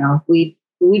I don't know. We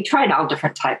we tried all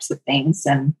different types of things,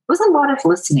 and it was a lot of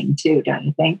listening too, don't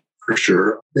you think? For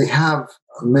sure. They have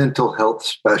a mental health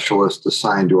specialist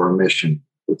assigned to our mission.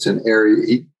 It's an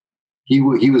area, he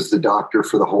was the doctor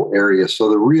for the whole area. So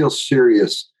the real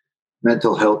serious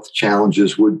mental health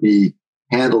challenges would be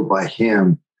handled by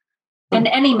him. And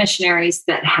any missionaries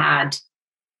that had,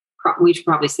 we should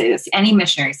probably say this, any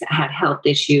missionaries that had health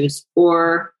issues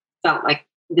or felt like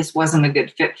this wasn't a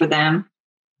good fit for them.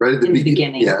 Right at the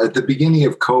beginning. Yeah, at the beginning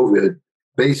of COVID,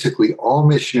 basically all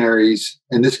missionaries,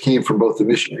 and this came from both the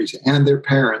missionaries and their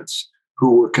parents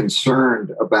who were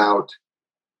concerned about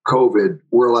COVID,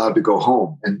 were allowed to go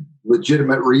home. And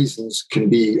legitimate reasons can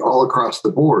be all across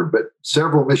the board, but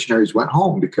several missionaries went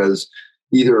home because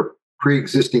either a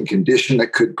pre-existing condition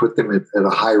that could put them at a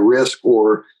high risk,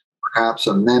 or perhaps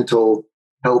a mental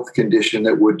health condition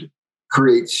that would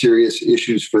create serious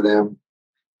issues for them.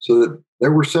 So that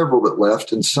there were several that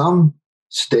left, and some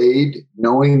stayed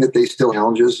knowing that they still had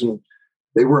challenges, and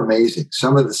they were amazing.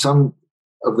 Some of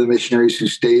the missionaries who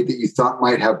stayed that you thought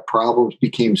might have problems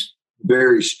became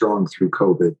very strong through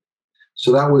COVID.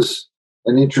 So that was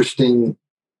an interesting,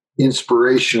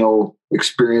 inspirational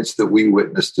experience that we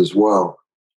witnessed as well.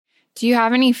 Do you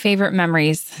have any favorite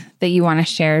memories that you want to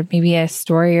share? Maybe a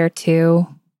story or two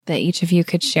that each of you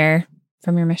could share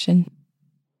from your mission?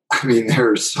 I mean, there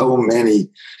are so many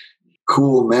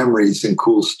cool memories and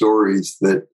cool stories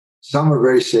that some are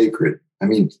very sacred. I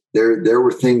mean, there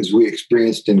were things we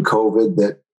experienced in COVID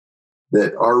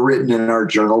that are written in our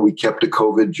journal. We kept a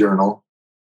COVID journal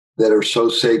that are so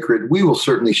sacred. We will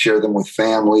certainly share them with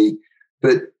family,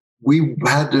 but we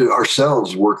had to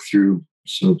ourselves work through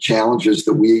some challenges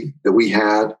that we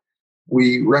had.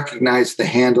 We recognized the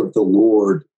hand of the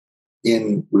Lord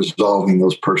in resolving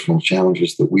those personal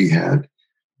challenges that we had.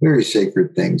 Very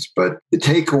sacred things, but the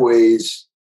takeaways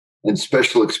and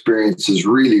special experiences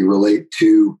really relate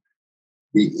to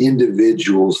the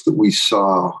individuals that we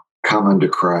saw come unto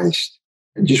Christ.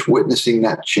 And just witnessing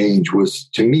that change was,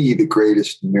 to me, the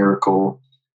greatest miracle.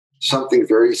 Something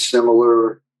very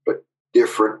similar but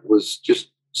different was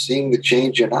just seeing the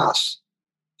change in us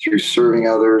through serving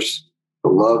others. The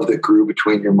love that grew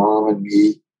between your mom and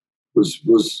me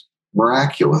was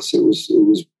miraculous. It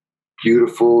was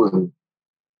beautiful, and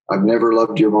I've never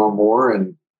loved your mom more,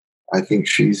 and I think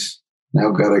she's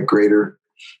now got a greater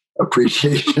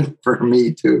appreciation for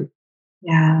me too.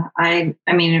 Yeah, I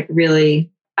mean, it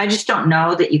really, I just don't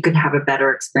know that you could have a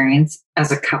better experience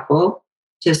as a couple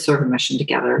to serve a mission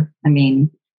together. I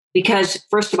mean, because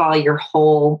first of all, your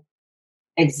whole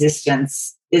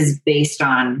existence is based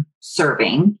on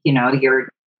serving, you're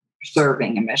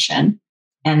serving a mission.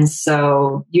 And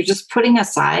so you're just putting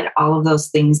aside all of those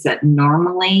things that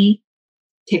normally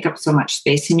take up so much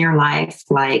space in your life,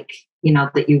 like,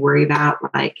 that you worry about,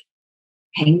 like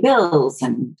paying bills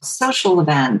and social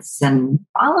events and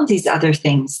all of these other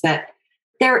things that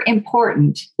they're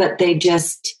important, but they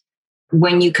just,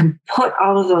 when you can put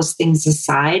all of those things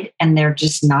aside and they're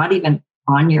just not even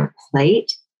on your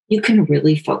plate, you can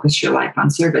really focus your life on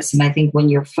service. And I think when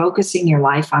you're focusing your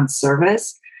life on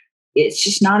service, it's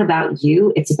just not about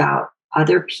you, it's about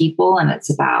other people and it's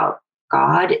about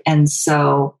God. And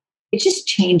so it just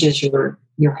changes your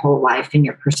whole life and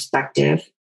your perspective.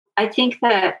 I think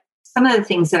that some of the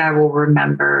things that I will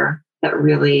remember that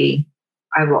really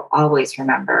I will always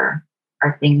remember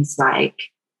are things like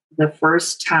the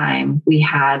first time we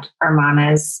had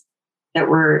hermanas that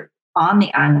were on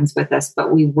the islands with us,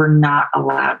 but we were not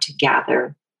allowed to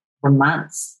gather for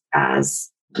months as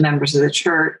members of the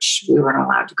church. We weren't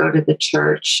allowed to go to the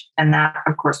church. And that,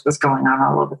 of course, was going on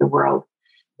all over the world.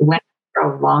 We went for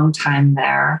a long time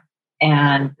there.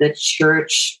 And the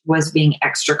church was being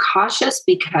extra cautious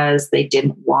because they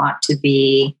didn't want to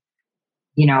be,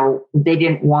 they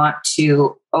didn't want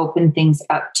to open things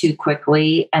up too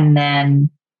quickly and then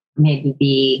maybe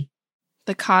be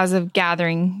the cause of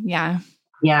gathering. Yeah.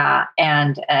 Yeah.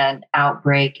 And an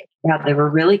outbreak. Yeah. They were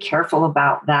really careful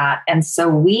about that. And so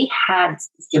we had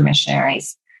sister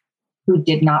missionaries who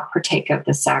did not partake of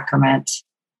the sacrament,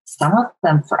 some of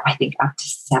them for, I think, up to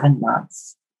 7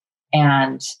 months.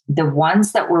 And the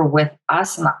ones that were with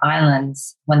us on the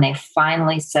islands, when they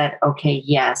finally said, okay,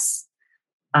 yes,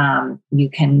 you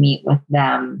can meet with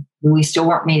them. We still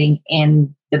weren't meeting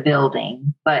in the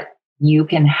building, but you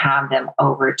can have them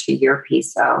over to your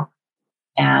piso.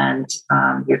 And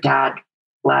your dad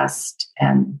blessed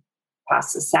and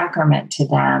passed the sacrament to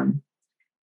them.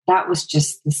 That was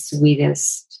just the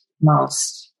sweetest,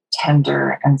 most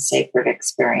tender and sacred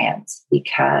experience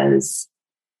because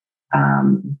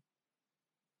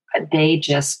they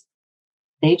just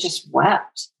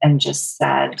wept and just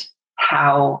said,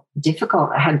 how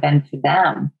difficult it had been for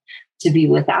them to be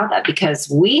without that, because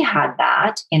we had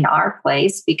that in our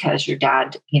place because your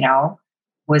dad,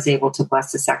 was able to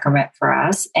bless the sacrament for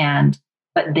us.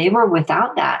 But they were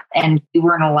without that, and we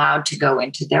weren't allowed to go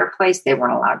into their place. They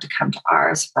weren't allowed to come to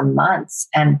ours for months.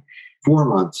 And 4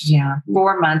 months. Yeah,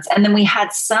 4 months. And then we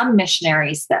had some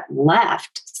missionaries that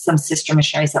left, some sister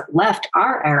missionaries that left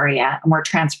our area and were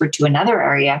transferred to another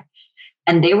area.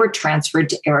 And they were transferred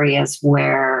to areas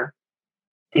where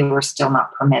they were still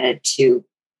not permitted to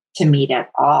meet at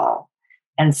all.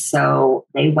 And so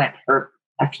they went for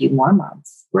a few more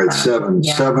months. Right, seven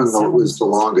was the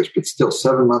longest, but still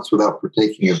 7 months without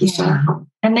partaking of the sacrament.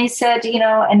 And they said,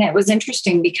 and it was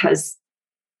interesting because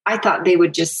I thought they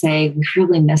would just say, we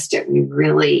really missed it. We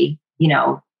really,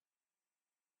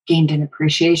 gained an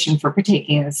appreciation for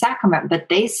partaking of the sacrament. But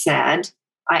they said,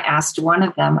 I asked one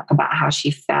of them about how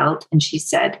she felt, and she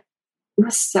said, it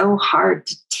was so hard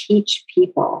to teach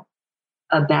people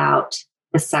about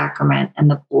the sacrament and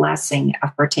the blessing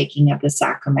of partaking of the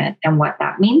sacrament and what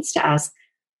that means to us.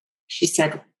 She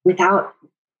said, without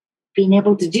being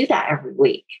able to do that every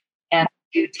week and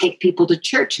to take people to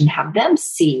church and have them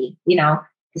see,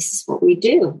 this is what we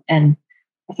do. And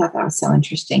I thought that was so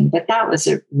interesting. But that was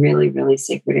a really, really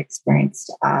sacred experience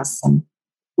to us. And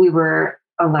we were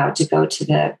allowed to go to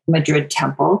the Madrid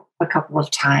temple a couple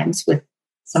of times with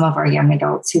some of our young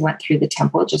adults who went through the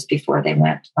temple just before they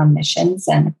went on missions.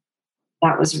 And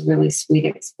that was a really sweet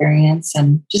experience.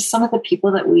 And just some of the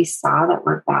people that we saw that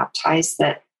were baptized,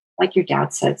 that, like your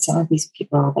dad said, some of these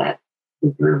people that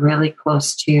we were really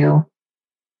close to,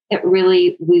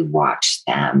 we watched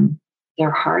them,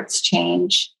 their hearts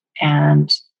change,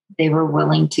 and they were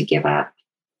willing to give up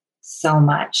so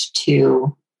much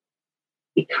to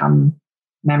become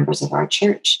members of our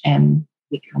church and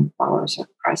become followers of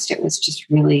Christ. It was just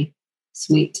really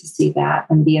sweet to see that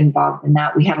and be involved in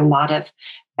that. We had a lot of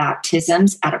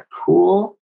baptisms at a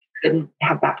pool. Couldn't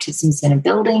have baptisms in a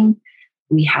building.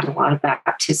 We had a lot of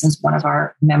baptisms. One of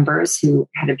our members who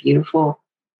had a beautiful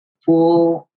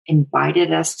pool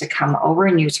invited us to come over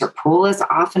and use her pool as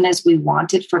often as we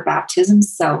wanted for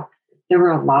baptisms. So there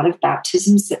were a lot of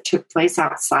baptisms that took place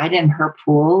outside in her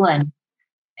pool.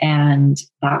 And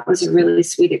that was a really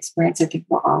sweet experience. I think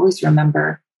we'll always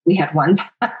remember. We had one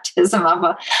baptism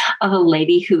of a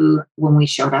lady who, when we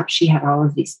showed up, she had all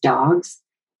of these dogs,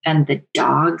 and the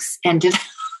dogs ended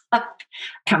up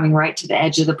coming right to the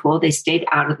edge of the pool. They stayed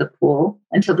out of the pool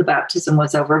until the baptism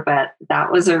was over, but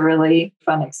that was a really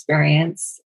fun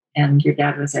experience. And your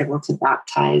dad was able to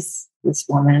baptize this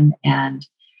woman. And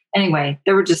anyway,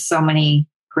 there were just so many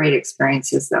great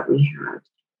experiences that we had.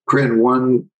 Corinne,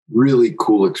 one really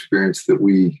cool experience that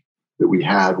we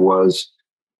had was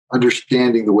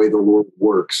understanding the way the Lord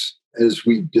works. As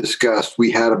we discussed,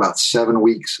 we had about 7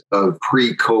 weeks of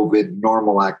pre-COVID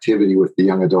normal activity with the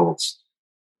young adults.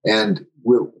 And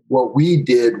what we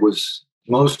did was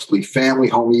mostly family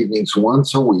home evenings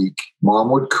once a week. Mom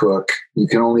would cook. You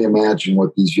can only imagine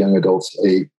what these young adults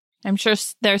ate. I'm sure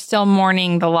they're still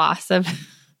mourning the loss of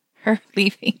her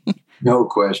leaving. No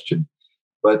question.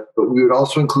 But we would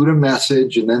also include a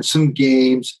message and then some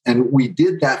games. And we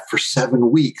did that for 7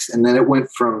 weeks. And then it went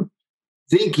from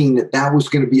thinking that was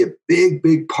going to be a big,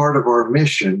 big part of our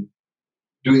mission,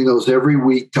 doing those every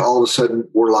week, to all of a sudden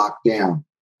we're locked down.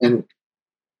 And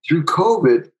through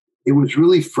COVID, it was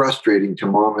really frustrating to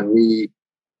Mom and me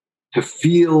to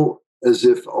feel as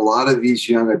if a lot of these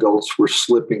young adults were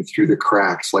slipping through the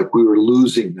cracks, like we were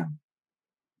losing them.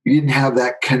 We didn't have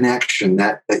that connection,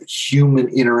 that human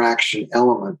interaction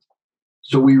element.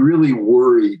 So we really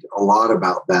worried a lot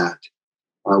about that.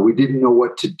 We didn't know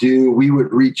what to do. We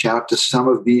would reach out to some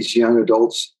of these young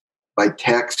adults by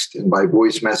text and by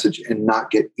voice message and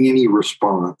not get any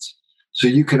response. So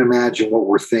you can imagine what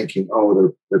we're thinking.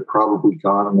 Oh, they're probably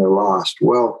gone and they're lost.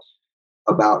 Well,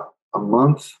 about a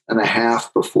month and a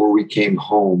half before we came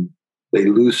home, they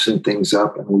loosened things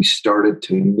up and we started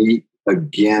to meet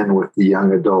again with the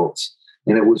young adults.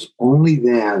 And it was only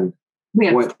then. We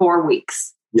had 4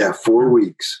 weeks. Yeah, 4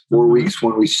 weeks. 4 weeks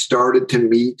when we started to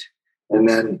meet, and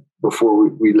then before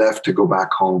we left to go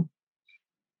back home.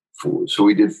 So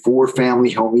we did 4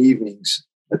 family home evenings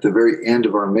at the very end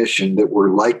of our mission that were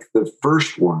like the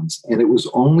first ones. And it was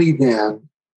only then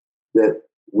that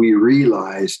we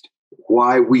realized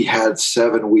why we had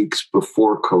 7 weeks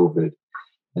before COVID.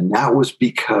 And that was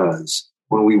because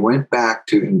when we went back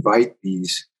to invite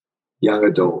these young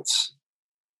adults,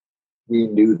 we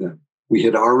knew them. We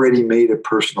had already made a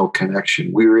personal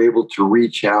connection. We were able to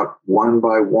reach out one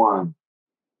by one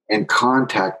and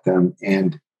contact them.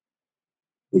 And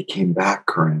they came back,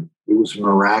 Corinne. It was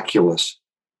miraculous.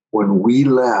 when we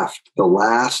left the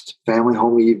last family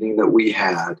home evening that we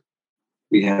had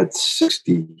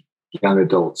 60 young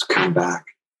adults come back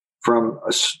from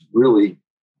us. Really,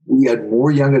 we had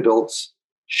more young adults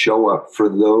show up for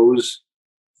those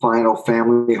final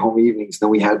family home evenings than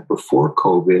we had before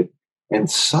COVID. And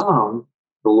some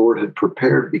the Lord had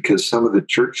prepared because some of the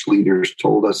church leaders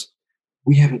told us,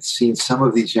 we haven't seen some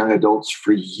of these young adults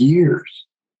for years.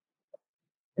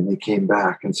 And they came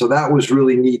back. And so that was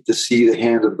really neat to see the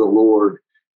hand of the Lord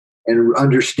and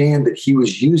understand that he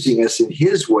was using us in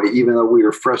his way, even though we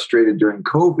were frustrated during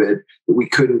COVID, that we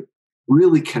couldn't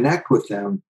really connect with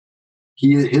them.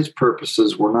 His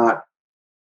purposes were not,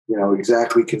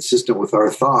 exactly consistent with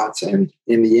our thoughts. And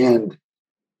in the end,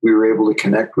 we were able to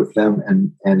connect with them,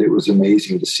 and it was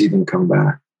amazing to see them come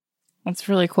back. That's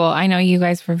really cool. I know you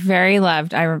guys were very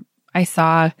loved. I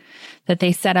saw that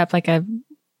they set up like a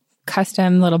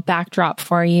custom little backdrop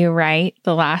for you, right?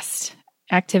 Was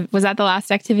that the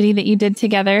last activity that you did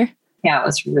together? Yeah, it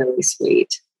was really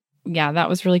sweet. Yeah, that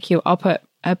was really cute. I'll put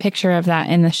a picture of that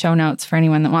in the show notes for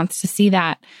anyone that wants to see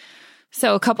that.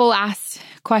 So a couple last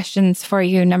questions for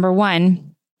you. Number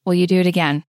one, will you do it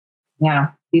again?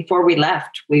 Yeah. Before we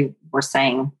left, we were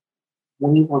saying,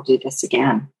 we will do this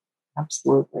again.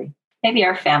 Absolutely. Maybe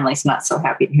our family's not so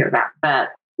happy to hear that, but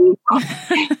we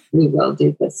will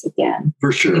do this again.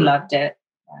 For sure. We loved it.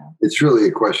 Yeah. It's really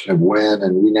a question of when,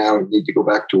 and we now need to go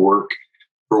back to work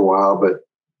for a while, but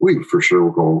we for sure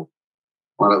will go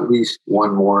on at least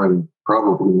one more and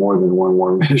probably more than one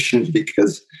more mission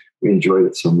because we enjoyed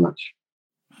it so much.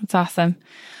 That's awesome.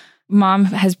 Mom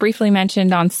has briefly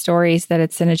mentioned on stories that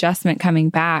it's an adjustment coming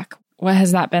back. What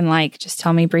has that been like? Just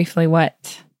tell me briefly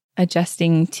what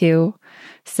adjusting to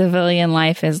civilian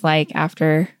life is like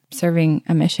after serving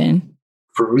a mission.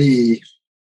 For me,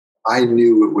 I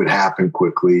knew it would happen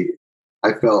quickly.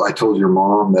 I told your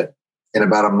mom that in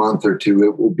about a month or two,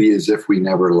 it will be as if we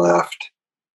never left.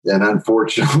 And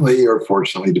unfortunately, or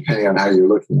fortunately, depending on how you're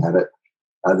looking at it,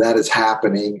 that is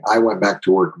happening. I went back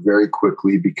to work very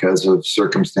quickly because of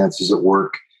circumstances at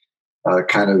work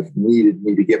kind of needed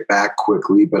me to get back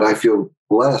quickly. But I feel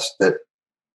blessed that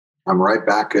I'm right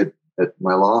back at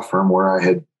my law firm where I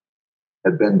had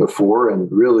been before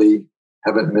and really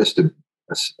haven't missed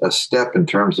a step in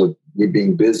terms of me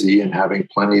being busy and having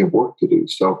plenty of work to do.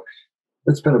 So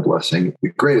it's been a blessing. The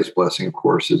greatest blessing, of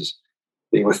course, is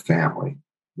being with family,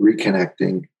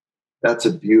 reconnecting. That's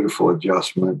a beautiful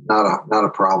adjustment. Not a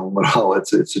problem at all.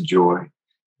 It's a joy.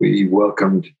 We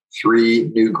welcomed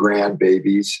 3 new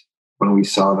grandbabies when we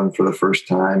saw them for the first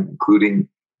time, including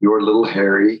your little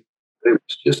Harry. It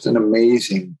was just an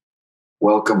amazing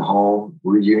welcome home,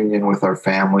 reunion with our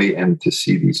family, and to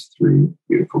see these 3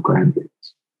 beautiful grandbabies.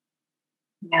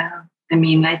 Yeah.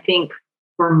 I think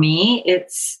for me,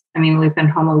 we've been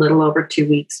home a little over 2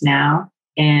 weeks now,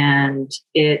 and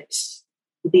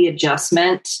the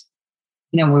adjustment,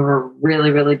 we were really,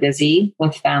 really busy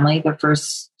with family the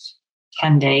first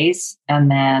 10 days, and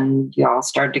then you all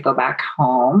started to go back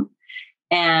home.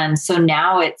 And so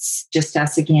now it's just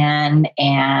us again.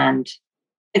 And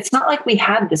it's not like we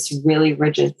had this really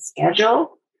rigid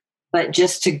schedule, but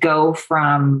just to go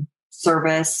from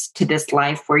service to this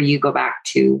life where you go back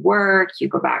to work, you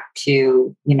go back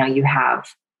to, you have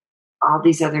all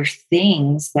these other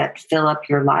things that fill up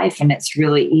your life. And it's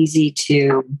really easy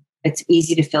to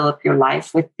fill up your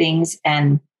life with things.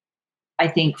 And I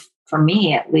think for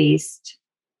me, at least,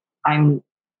 I'm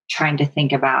trying to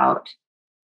think about,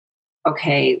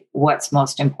 okay, what's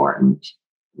most important?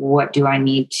 What do I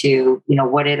need to,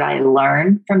 what did I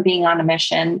learn from being on a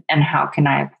mission, and how can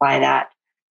I apply that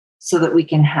so that we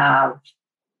can have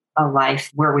a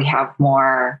life where we have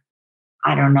more,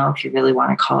 I don't know if you really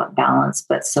want to call it balance,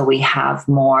 but so we have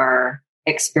more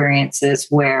experiences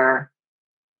where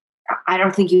I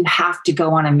don't think you have to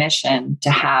go on a mission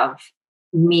to have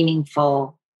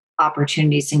meaningful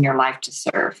opportunities in your life to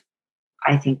serve.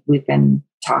 I think we've been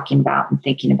talking about and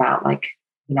thinking about,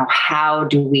 how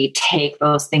do we take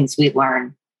those things we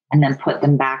learn and then put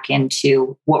them back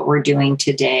into what we're doing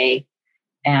today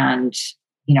and,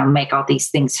 make all these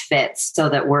things fit so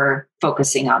that we're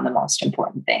focusing on the most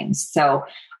important things. So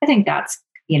I think that's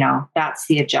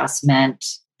the adjustment.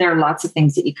 There are lots of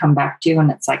things that you come back to and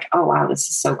it's like, oh, wow, this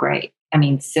is so great.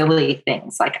 Silly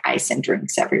things like ice and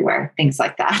drinks everywhere, things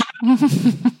like that.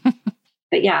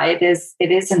 But yeah, it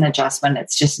is an adjustment.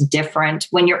 It's just different.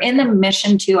 When you're in the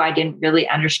mission too, I didn't really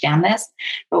understand this,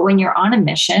 but when you're on a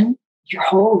mission, your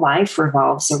whole life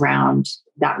revolves around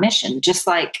that mission. Just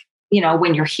like,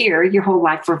 when you're here, your whole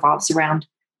life revolves around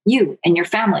you and your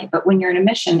family. But when you're in a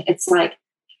mission, it's like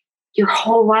your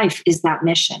whole life is that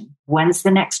mission. When's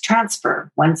the next transfer?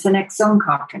 When's the next zone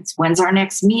conference? When's our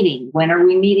next meeting? When are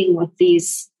we meeting with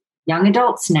these young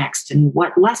adults next? And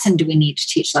what lesson do we need to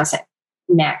teach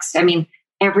next? I mean,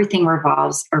 everything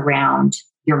revolves around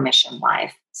your mission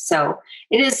life. So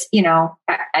it is,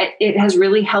 it has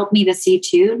really helped me to see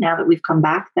too, now that we've come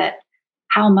back, that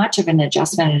how much of an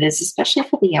adjustment it is, especially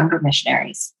for the younger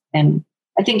missionaries. And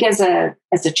I think as a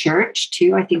church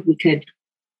too, I think we could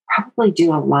probably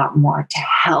do a lot more to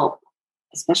help,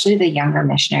 especially the younger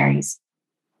missionaries,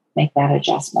 make that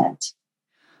adjustment.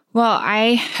 Well,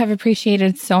 I have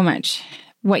appreciated so much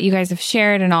what you guys have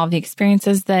shared and all of the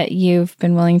experiences that you've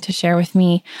been willing to share with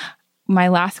me. My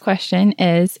last question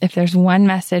is, if there's one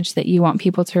message that you want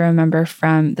people to remember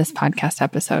from this podcast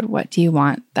episode, what do you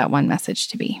want that one message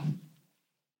to be?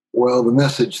 Well, the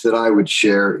message that I would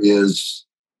share is,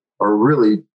 or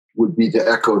really would be to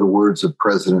echo the words of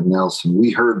President Nelson.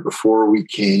 We heard before we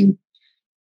came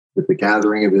that the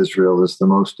gathering of Israel is the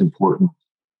most important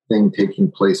thing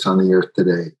taking place on the earth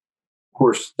today. Of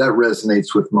course, that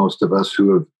resonates with most of us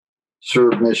who have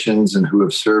served missions and who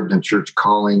have served in church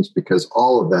callings, because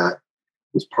all of that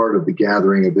is part of the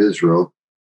gathering of Israel.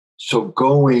 So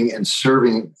going and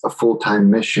serving a full-time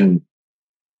mission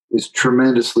is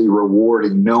tremendously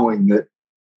rewarding, knowing that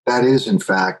that is, in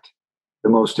fact, the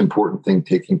most important thing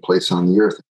taking place on the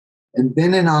earth. And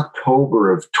then in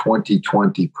October of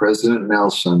 2020, President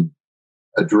Nelson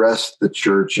addressed the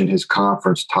church in his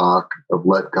conference talk of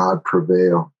Let God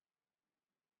Prevail.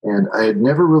 And I had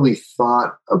never really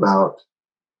thought about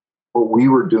what we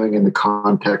were doing in the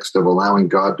context of allowing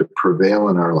God to prevail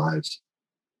in our lives.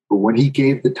 But when he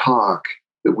gave the talk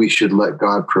that we should let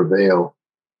God prevail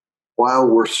while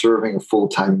we're serving a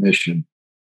full-time mission,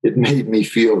 it made me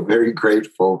feel very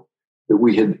grateful that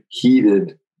we had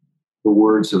heeded the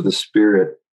words of the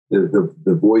Spirit,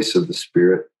 the voice of the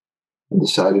Spirit, and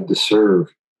decided to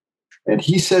serve. And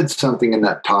he said something in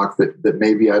that talk that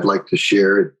maybe I'd like to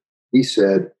share. He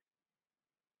said,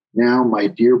 "Now, my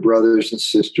dear brothers and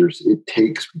sisters, it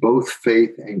takes both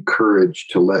faith and courage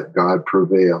to let God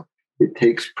prevail. It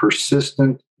takes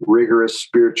persistent, rigorous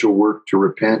spiritual work to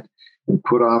repent and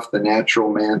put off the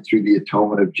natural man through the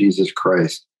atonement of Jesus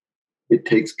Christ. It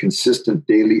takes consistent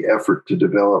daily effort to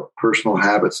develop personal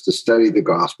habits to study the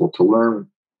gospel, to learn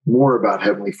more about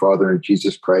Heavenly Father and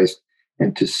Jesus Christ,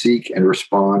 and to seek and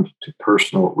respond to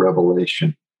personal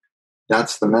revelation."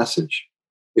 That's the message.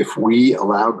 If we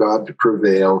allow God to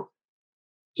prevail,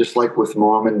 just like with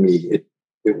Mom and me,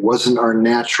 it wasn't our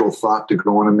natural thought to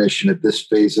go on a mission at this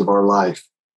phase of our life.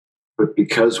 But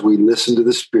because we listened to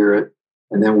the Spirit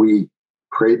and then we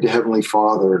prayed to Heavenly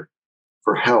Father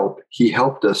for help, he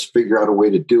helped us figure out a way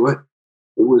to do it.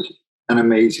 It was an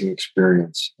amazing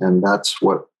experience. And that's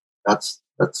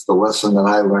the lesson that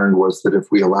I learned, was that if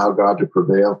we allow God to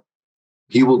prevail,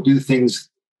 he will do things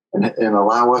and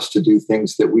allow us to do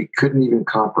things that we couldn't even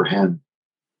comprehend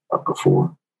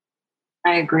before.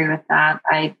 I agree with that.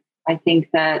 I think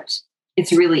that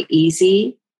it's really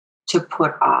easy to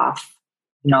put off.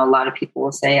 A lot of people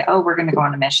will say, "Oh, we're going to go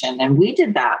on a mission." And we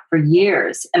did that for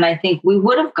years. And I think we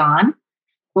would have gone,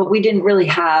 but we didn't really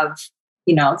have,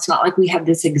 it's not like we had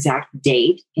this exact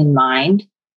date in mind.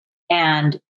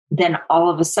 And then all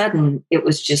of a sudden it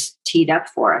was just teed up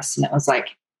for us. And it was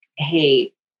like,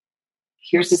 "Hey,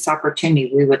 here's this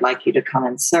opportunity. We would like you to come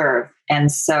and serve."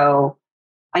 And so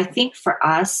I think for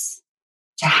us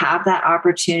to have that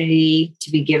opportunity,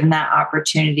 to be given that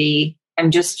opportunity,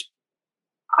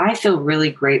 I feel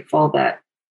really grateful that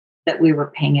we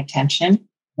were paying attention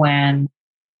when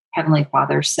Heavenly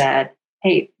Father said,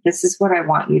 "Hey, this is what I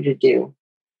want you to do."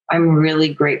 I'm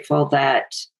really grateful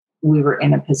that we were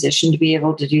in a position to be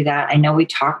able to do that. I know we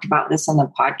talked about this on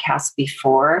the podcast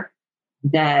before,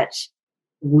 that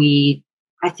we,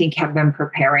 I think, have been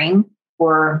preparing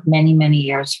for many, many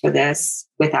years for this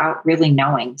without really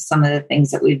knowing. Some of the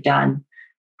things that we've done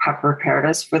have prepared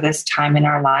us for this time in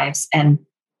our lives. And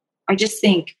I just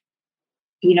think,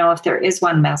 if there is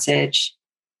one message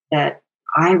that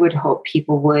I would hope we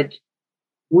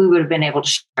would have been able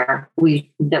to share,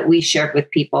 that we shared with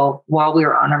people while we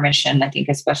were on our mission, I think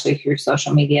especially through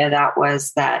social media, that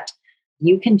was that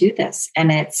you can do this.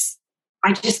 And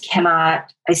I just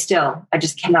cannot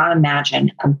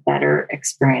imagine a better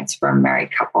experience for a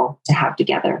married couple to have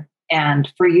together,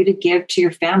 and for you to give to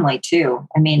your family too.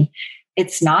 I mean,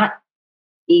 it's not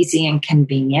easy and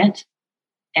convenient.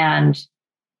 And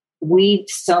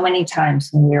so many times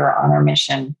when we were on our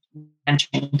mission,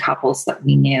 mentioning couples that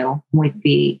we knew,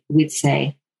 we'd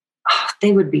say, "Oh,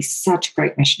 they would be such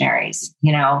great missionaries."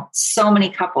 So many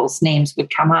couples' names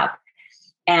would come up,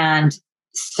 and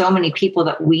so many people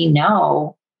that we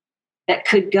know that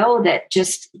could go that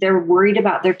just they're worried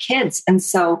about their kids. And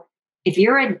so if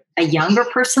you're a younger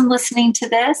person listening to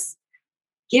this,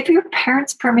 give your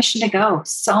parents permission to go.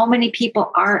 So many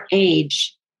people our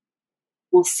age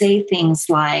will say things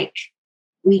like,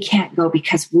 we can't go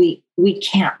because we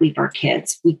can't leave our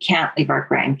kids. We can't leave our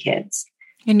grandkids.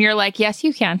 And you're like, yes,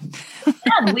 you can.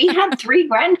 And we had 3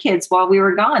 grandkids while we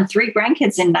were gone, 3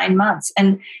 grandkids in 9 months.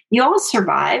 And you all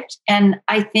survived. And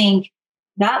I think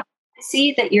that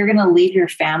see that you're going to leave your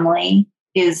family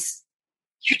is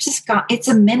you're just gone. It's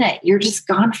a minute. You're just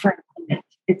gone for a minute.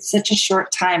 It's such a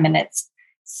short time, and it's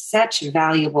such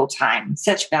valuable time,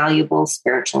 such valuable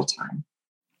spiritual time.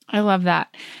 I love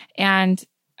that. And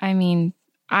I mean,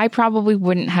 I probably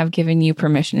wouldn't have given you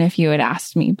permission if you had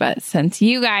asked me, but since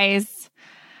you guys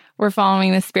were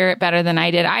following the Spirit better than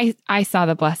I did, I saw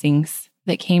the blessings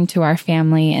that came to our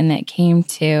family and that came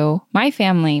to my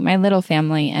family, my little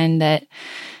family, and that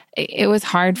it was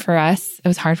hard for us. It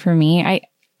was hard for me.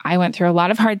 I went through a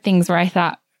lot of hard things where I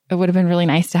thought it would have been really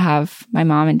nice to have my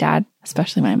mom and dad,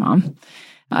 especially my mom,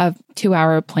 a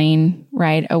 2-hour plane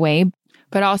ride away.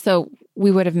 But also,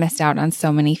 we would have missed out on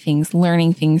so many things,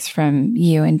 learning things from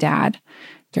you and Dad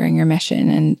during your mission.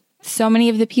 And so many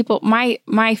of the people, my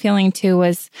feeling too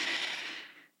was,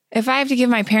 if I have to give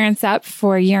my parents up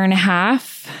for a year and a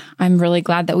half, I'm really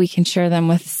glad that we can share them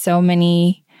with so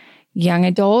many young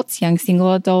adults, young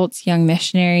single adults, young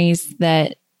missionaries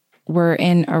that were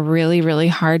in a really, really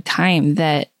hard time,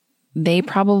 that they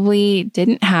probably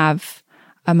didn't have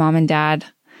a mom and dad.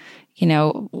 You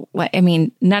know, I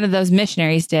mean, none of those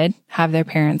missionaries did have their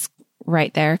parents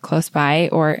right there close by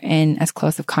or in as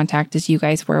close of contact as you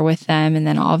guys were with them. And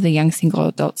then all of the young single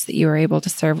adults that you were able to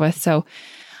serve with. So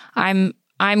I'm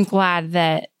glad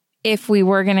that if we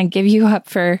were going to give you up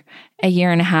for a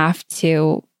year and a half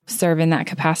to serve in that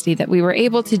capacity, that we were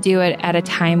able to do it at a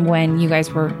time when you guys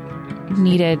were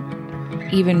needed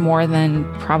even more than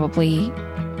probably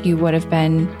you would have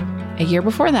been a year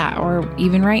before that or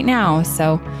even right now.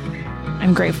 So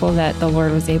I'm grateful that the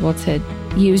Lord was able to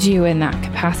use you in that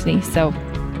capacity. So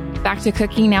back to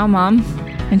cooking now, Mom,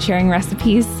 and sharing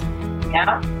recipes.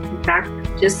 Yeah. In fact,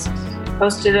 just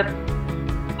posted a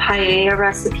paella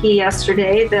recipe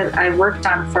yesterday that I worked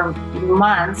on for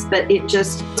months, but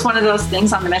it's one of those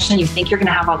things on the mission. You think you're going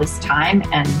to have all this time,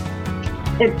 and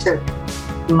it took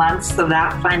months, so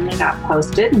that finally got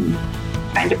posted, and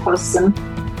trying to post some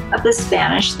of the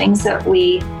Spanish things that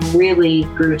we really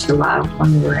grew to love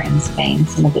when we were in Spain,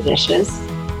 some of the dishes.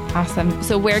 Awesome.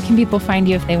 So where can people find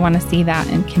you if they want to see that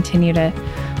and continue to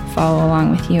follow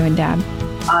along with you and Dad?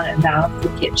 On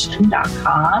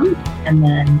bountifulkitchen.com, and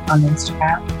then on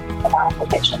Instagram, The Bountiful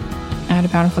Kitchen. At A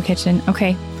Bountiful Kitchen.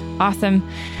 Okay. Awesome.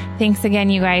 Thanks again,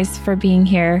 you guys, for being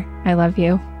here. I love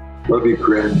you. Love you,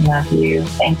 Corinne. Love you.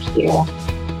 Thank you.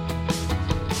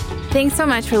 Thanks so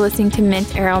much for listening to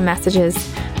Mint Arrow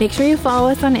Messages. Make sure you follow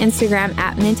us on Instagram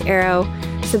at Mint Arrow,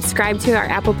 subscribe to our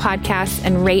Apple Podcasts,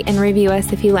 and rate and review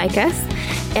us if you like us.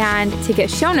 And to get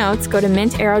show notes, go to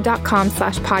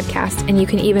mintarrow.com/podcast, and you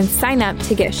can even sign up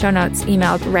to get show notes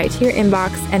emailed right to your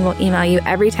inbox, and we'll email you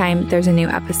every time there's a new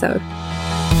episode.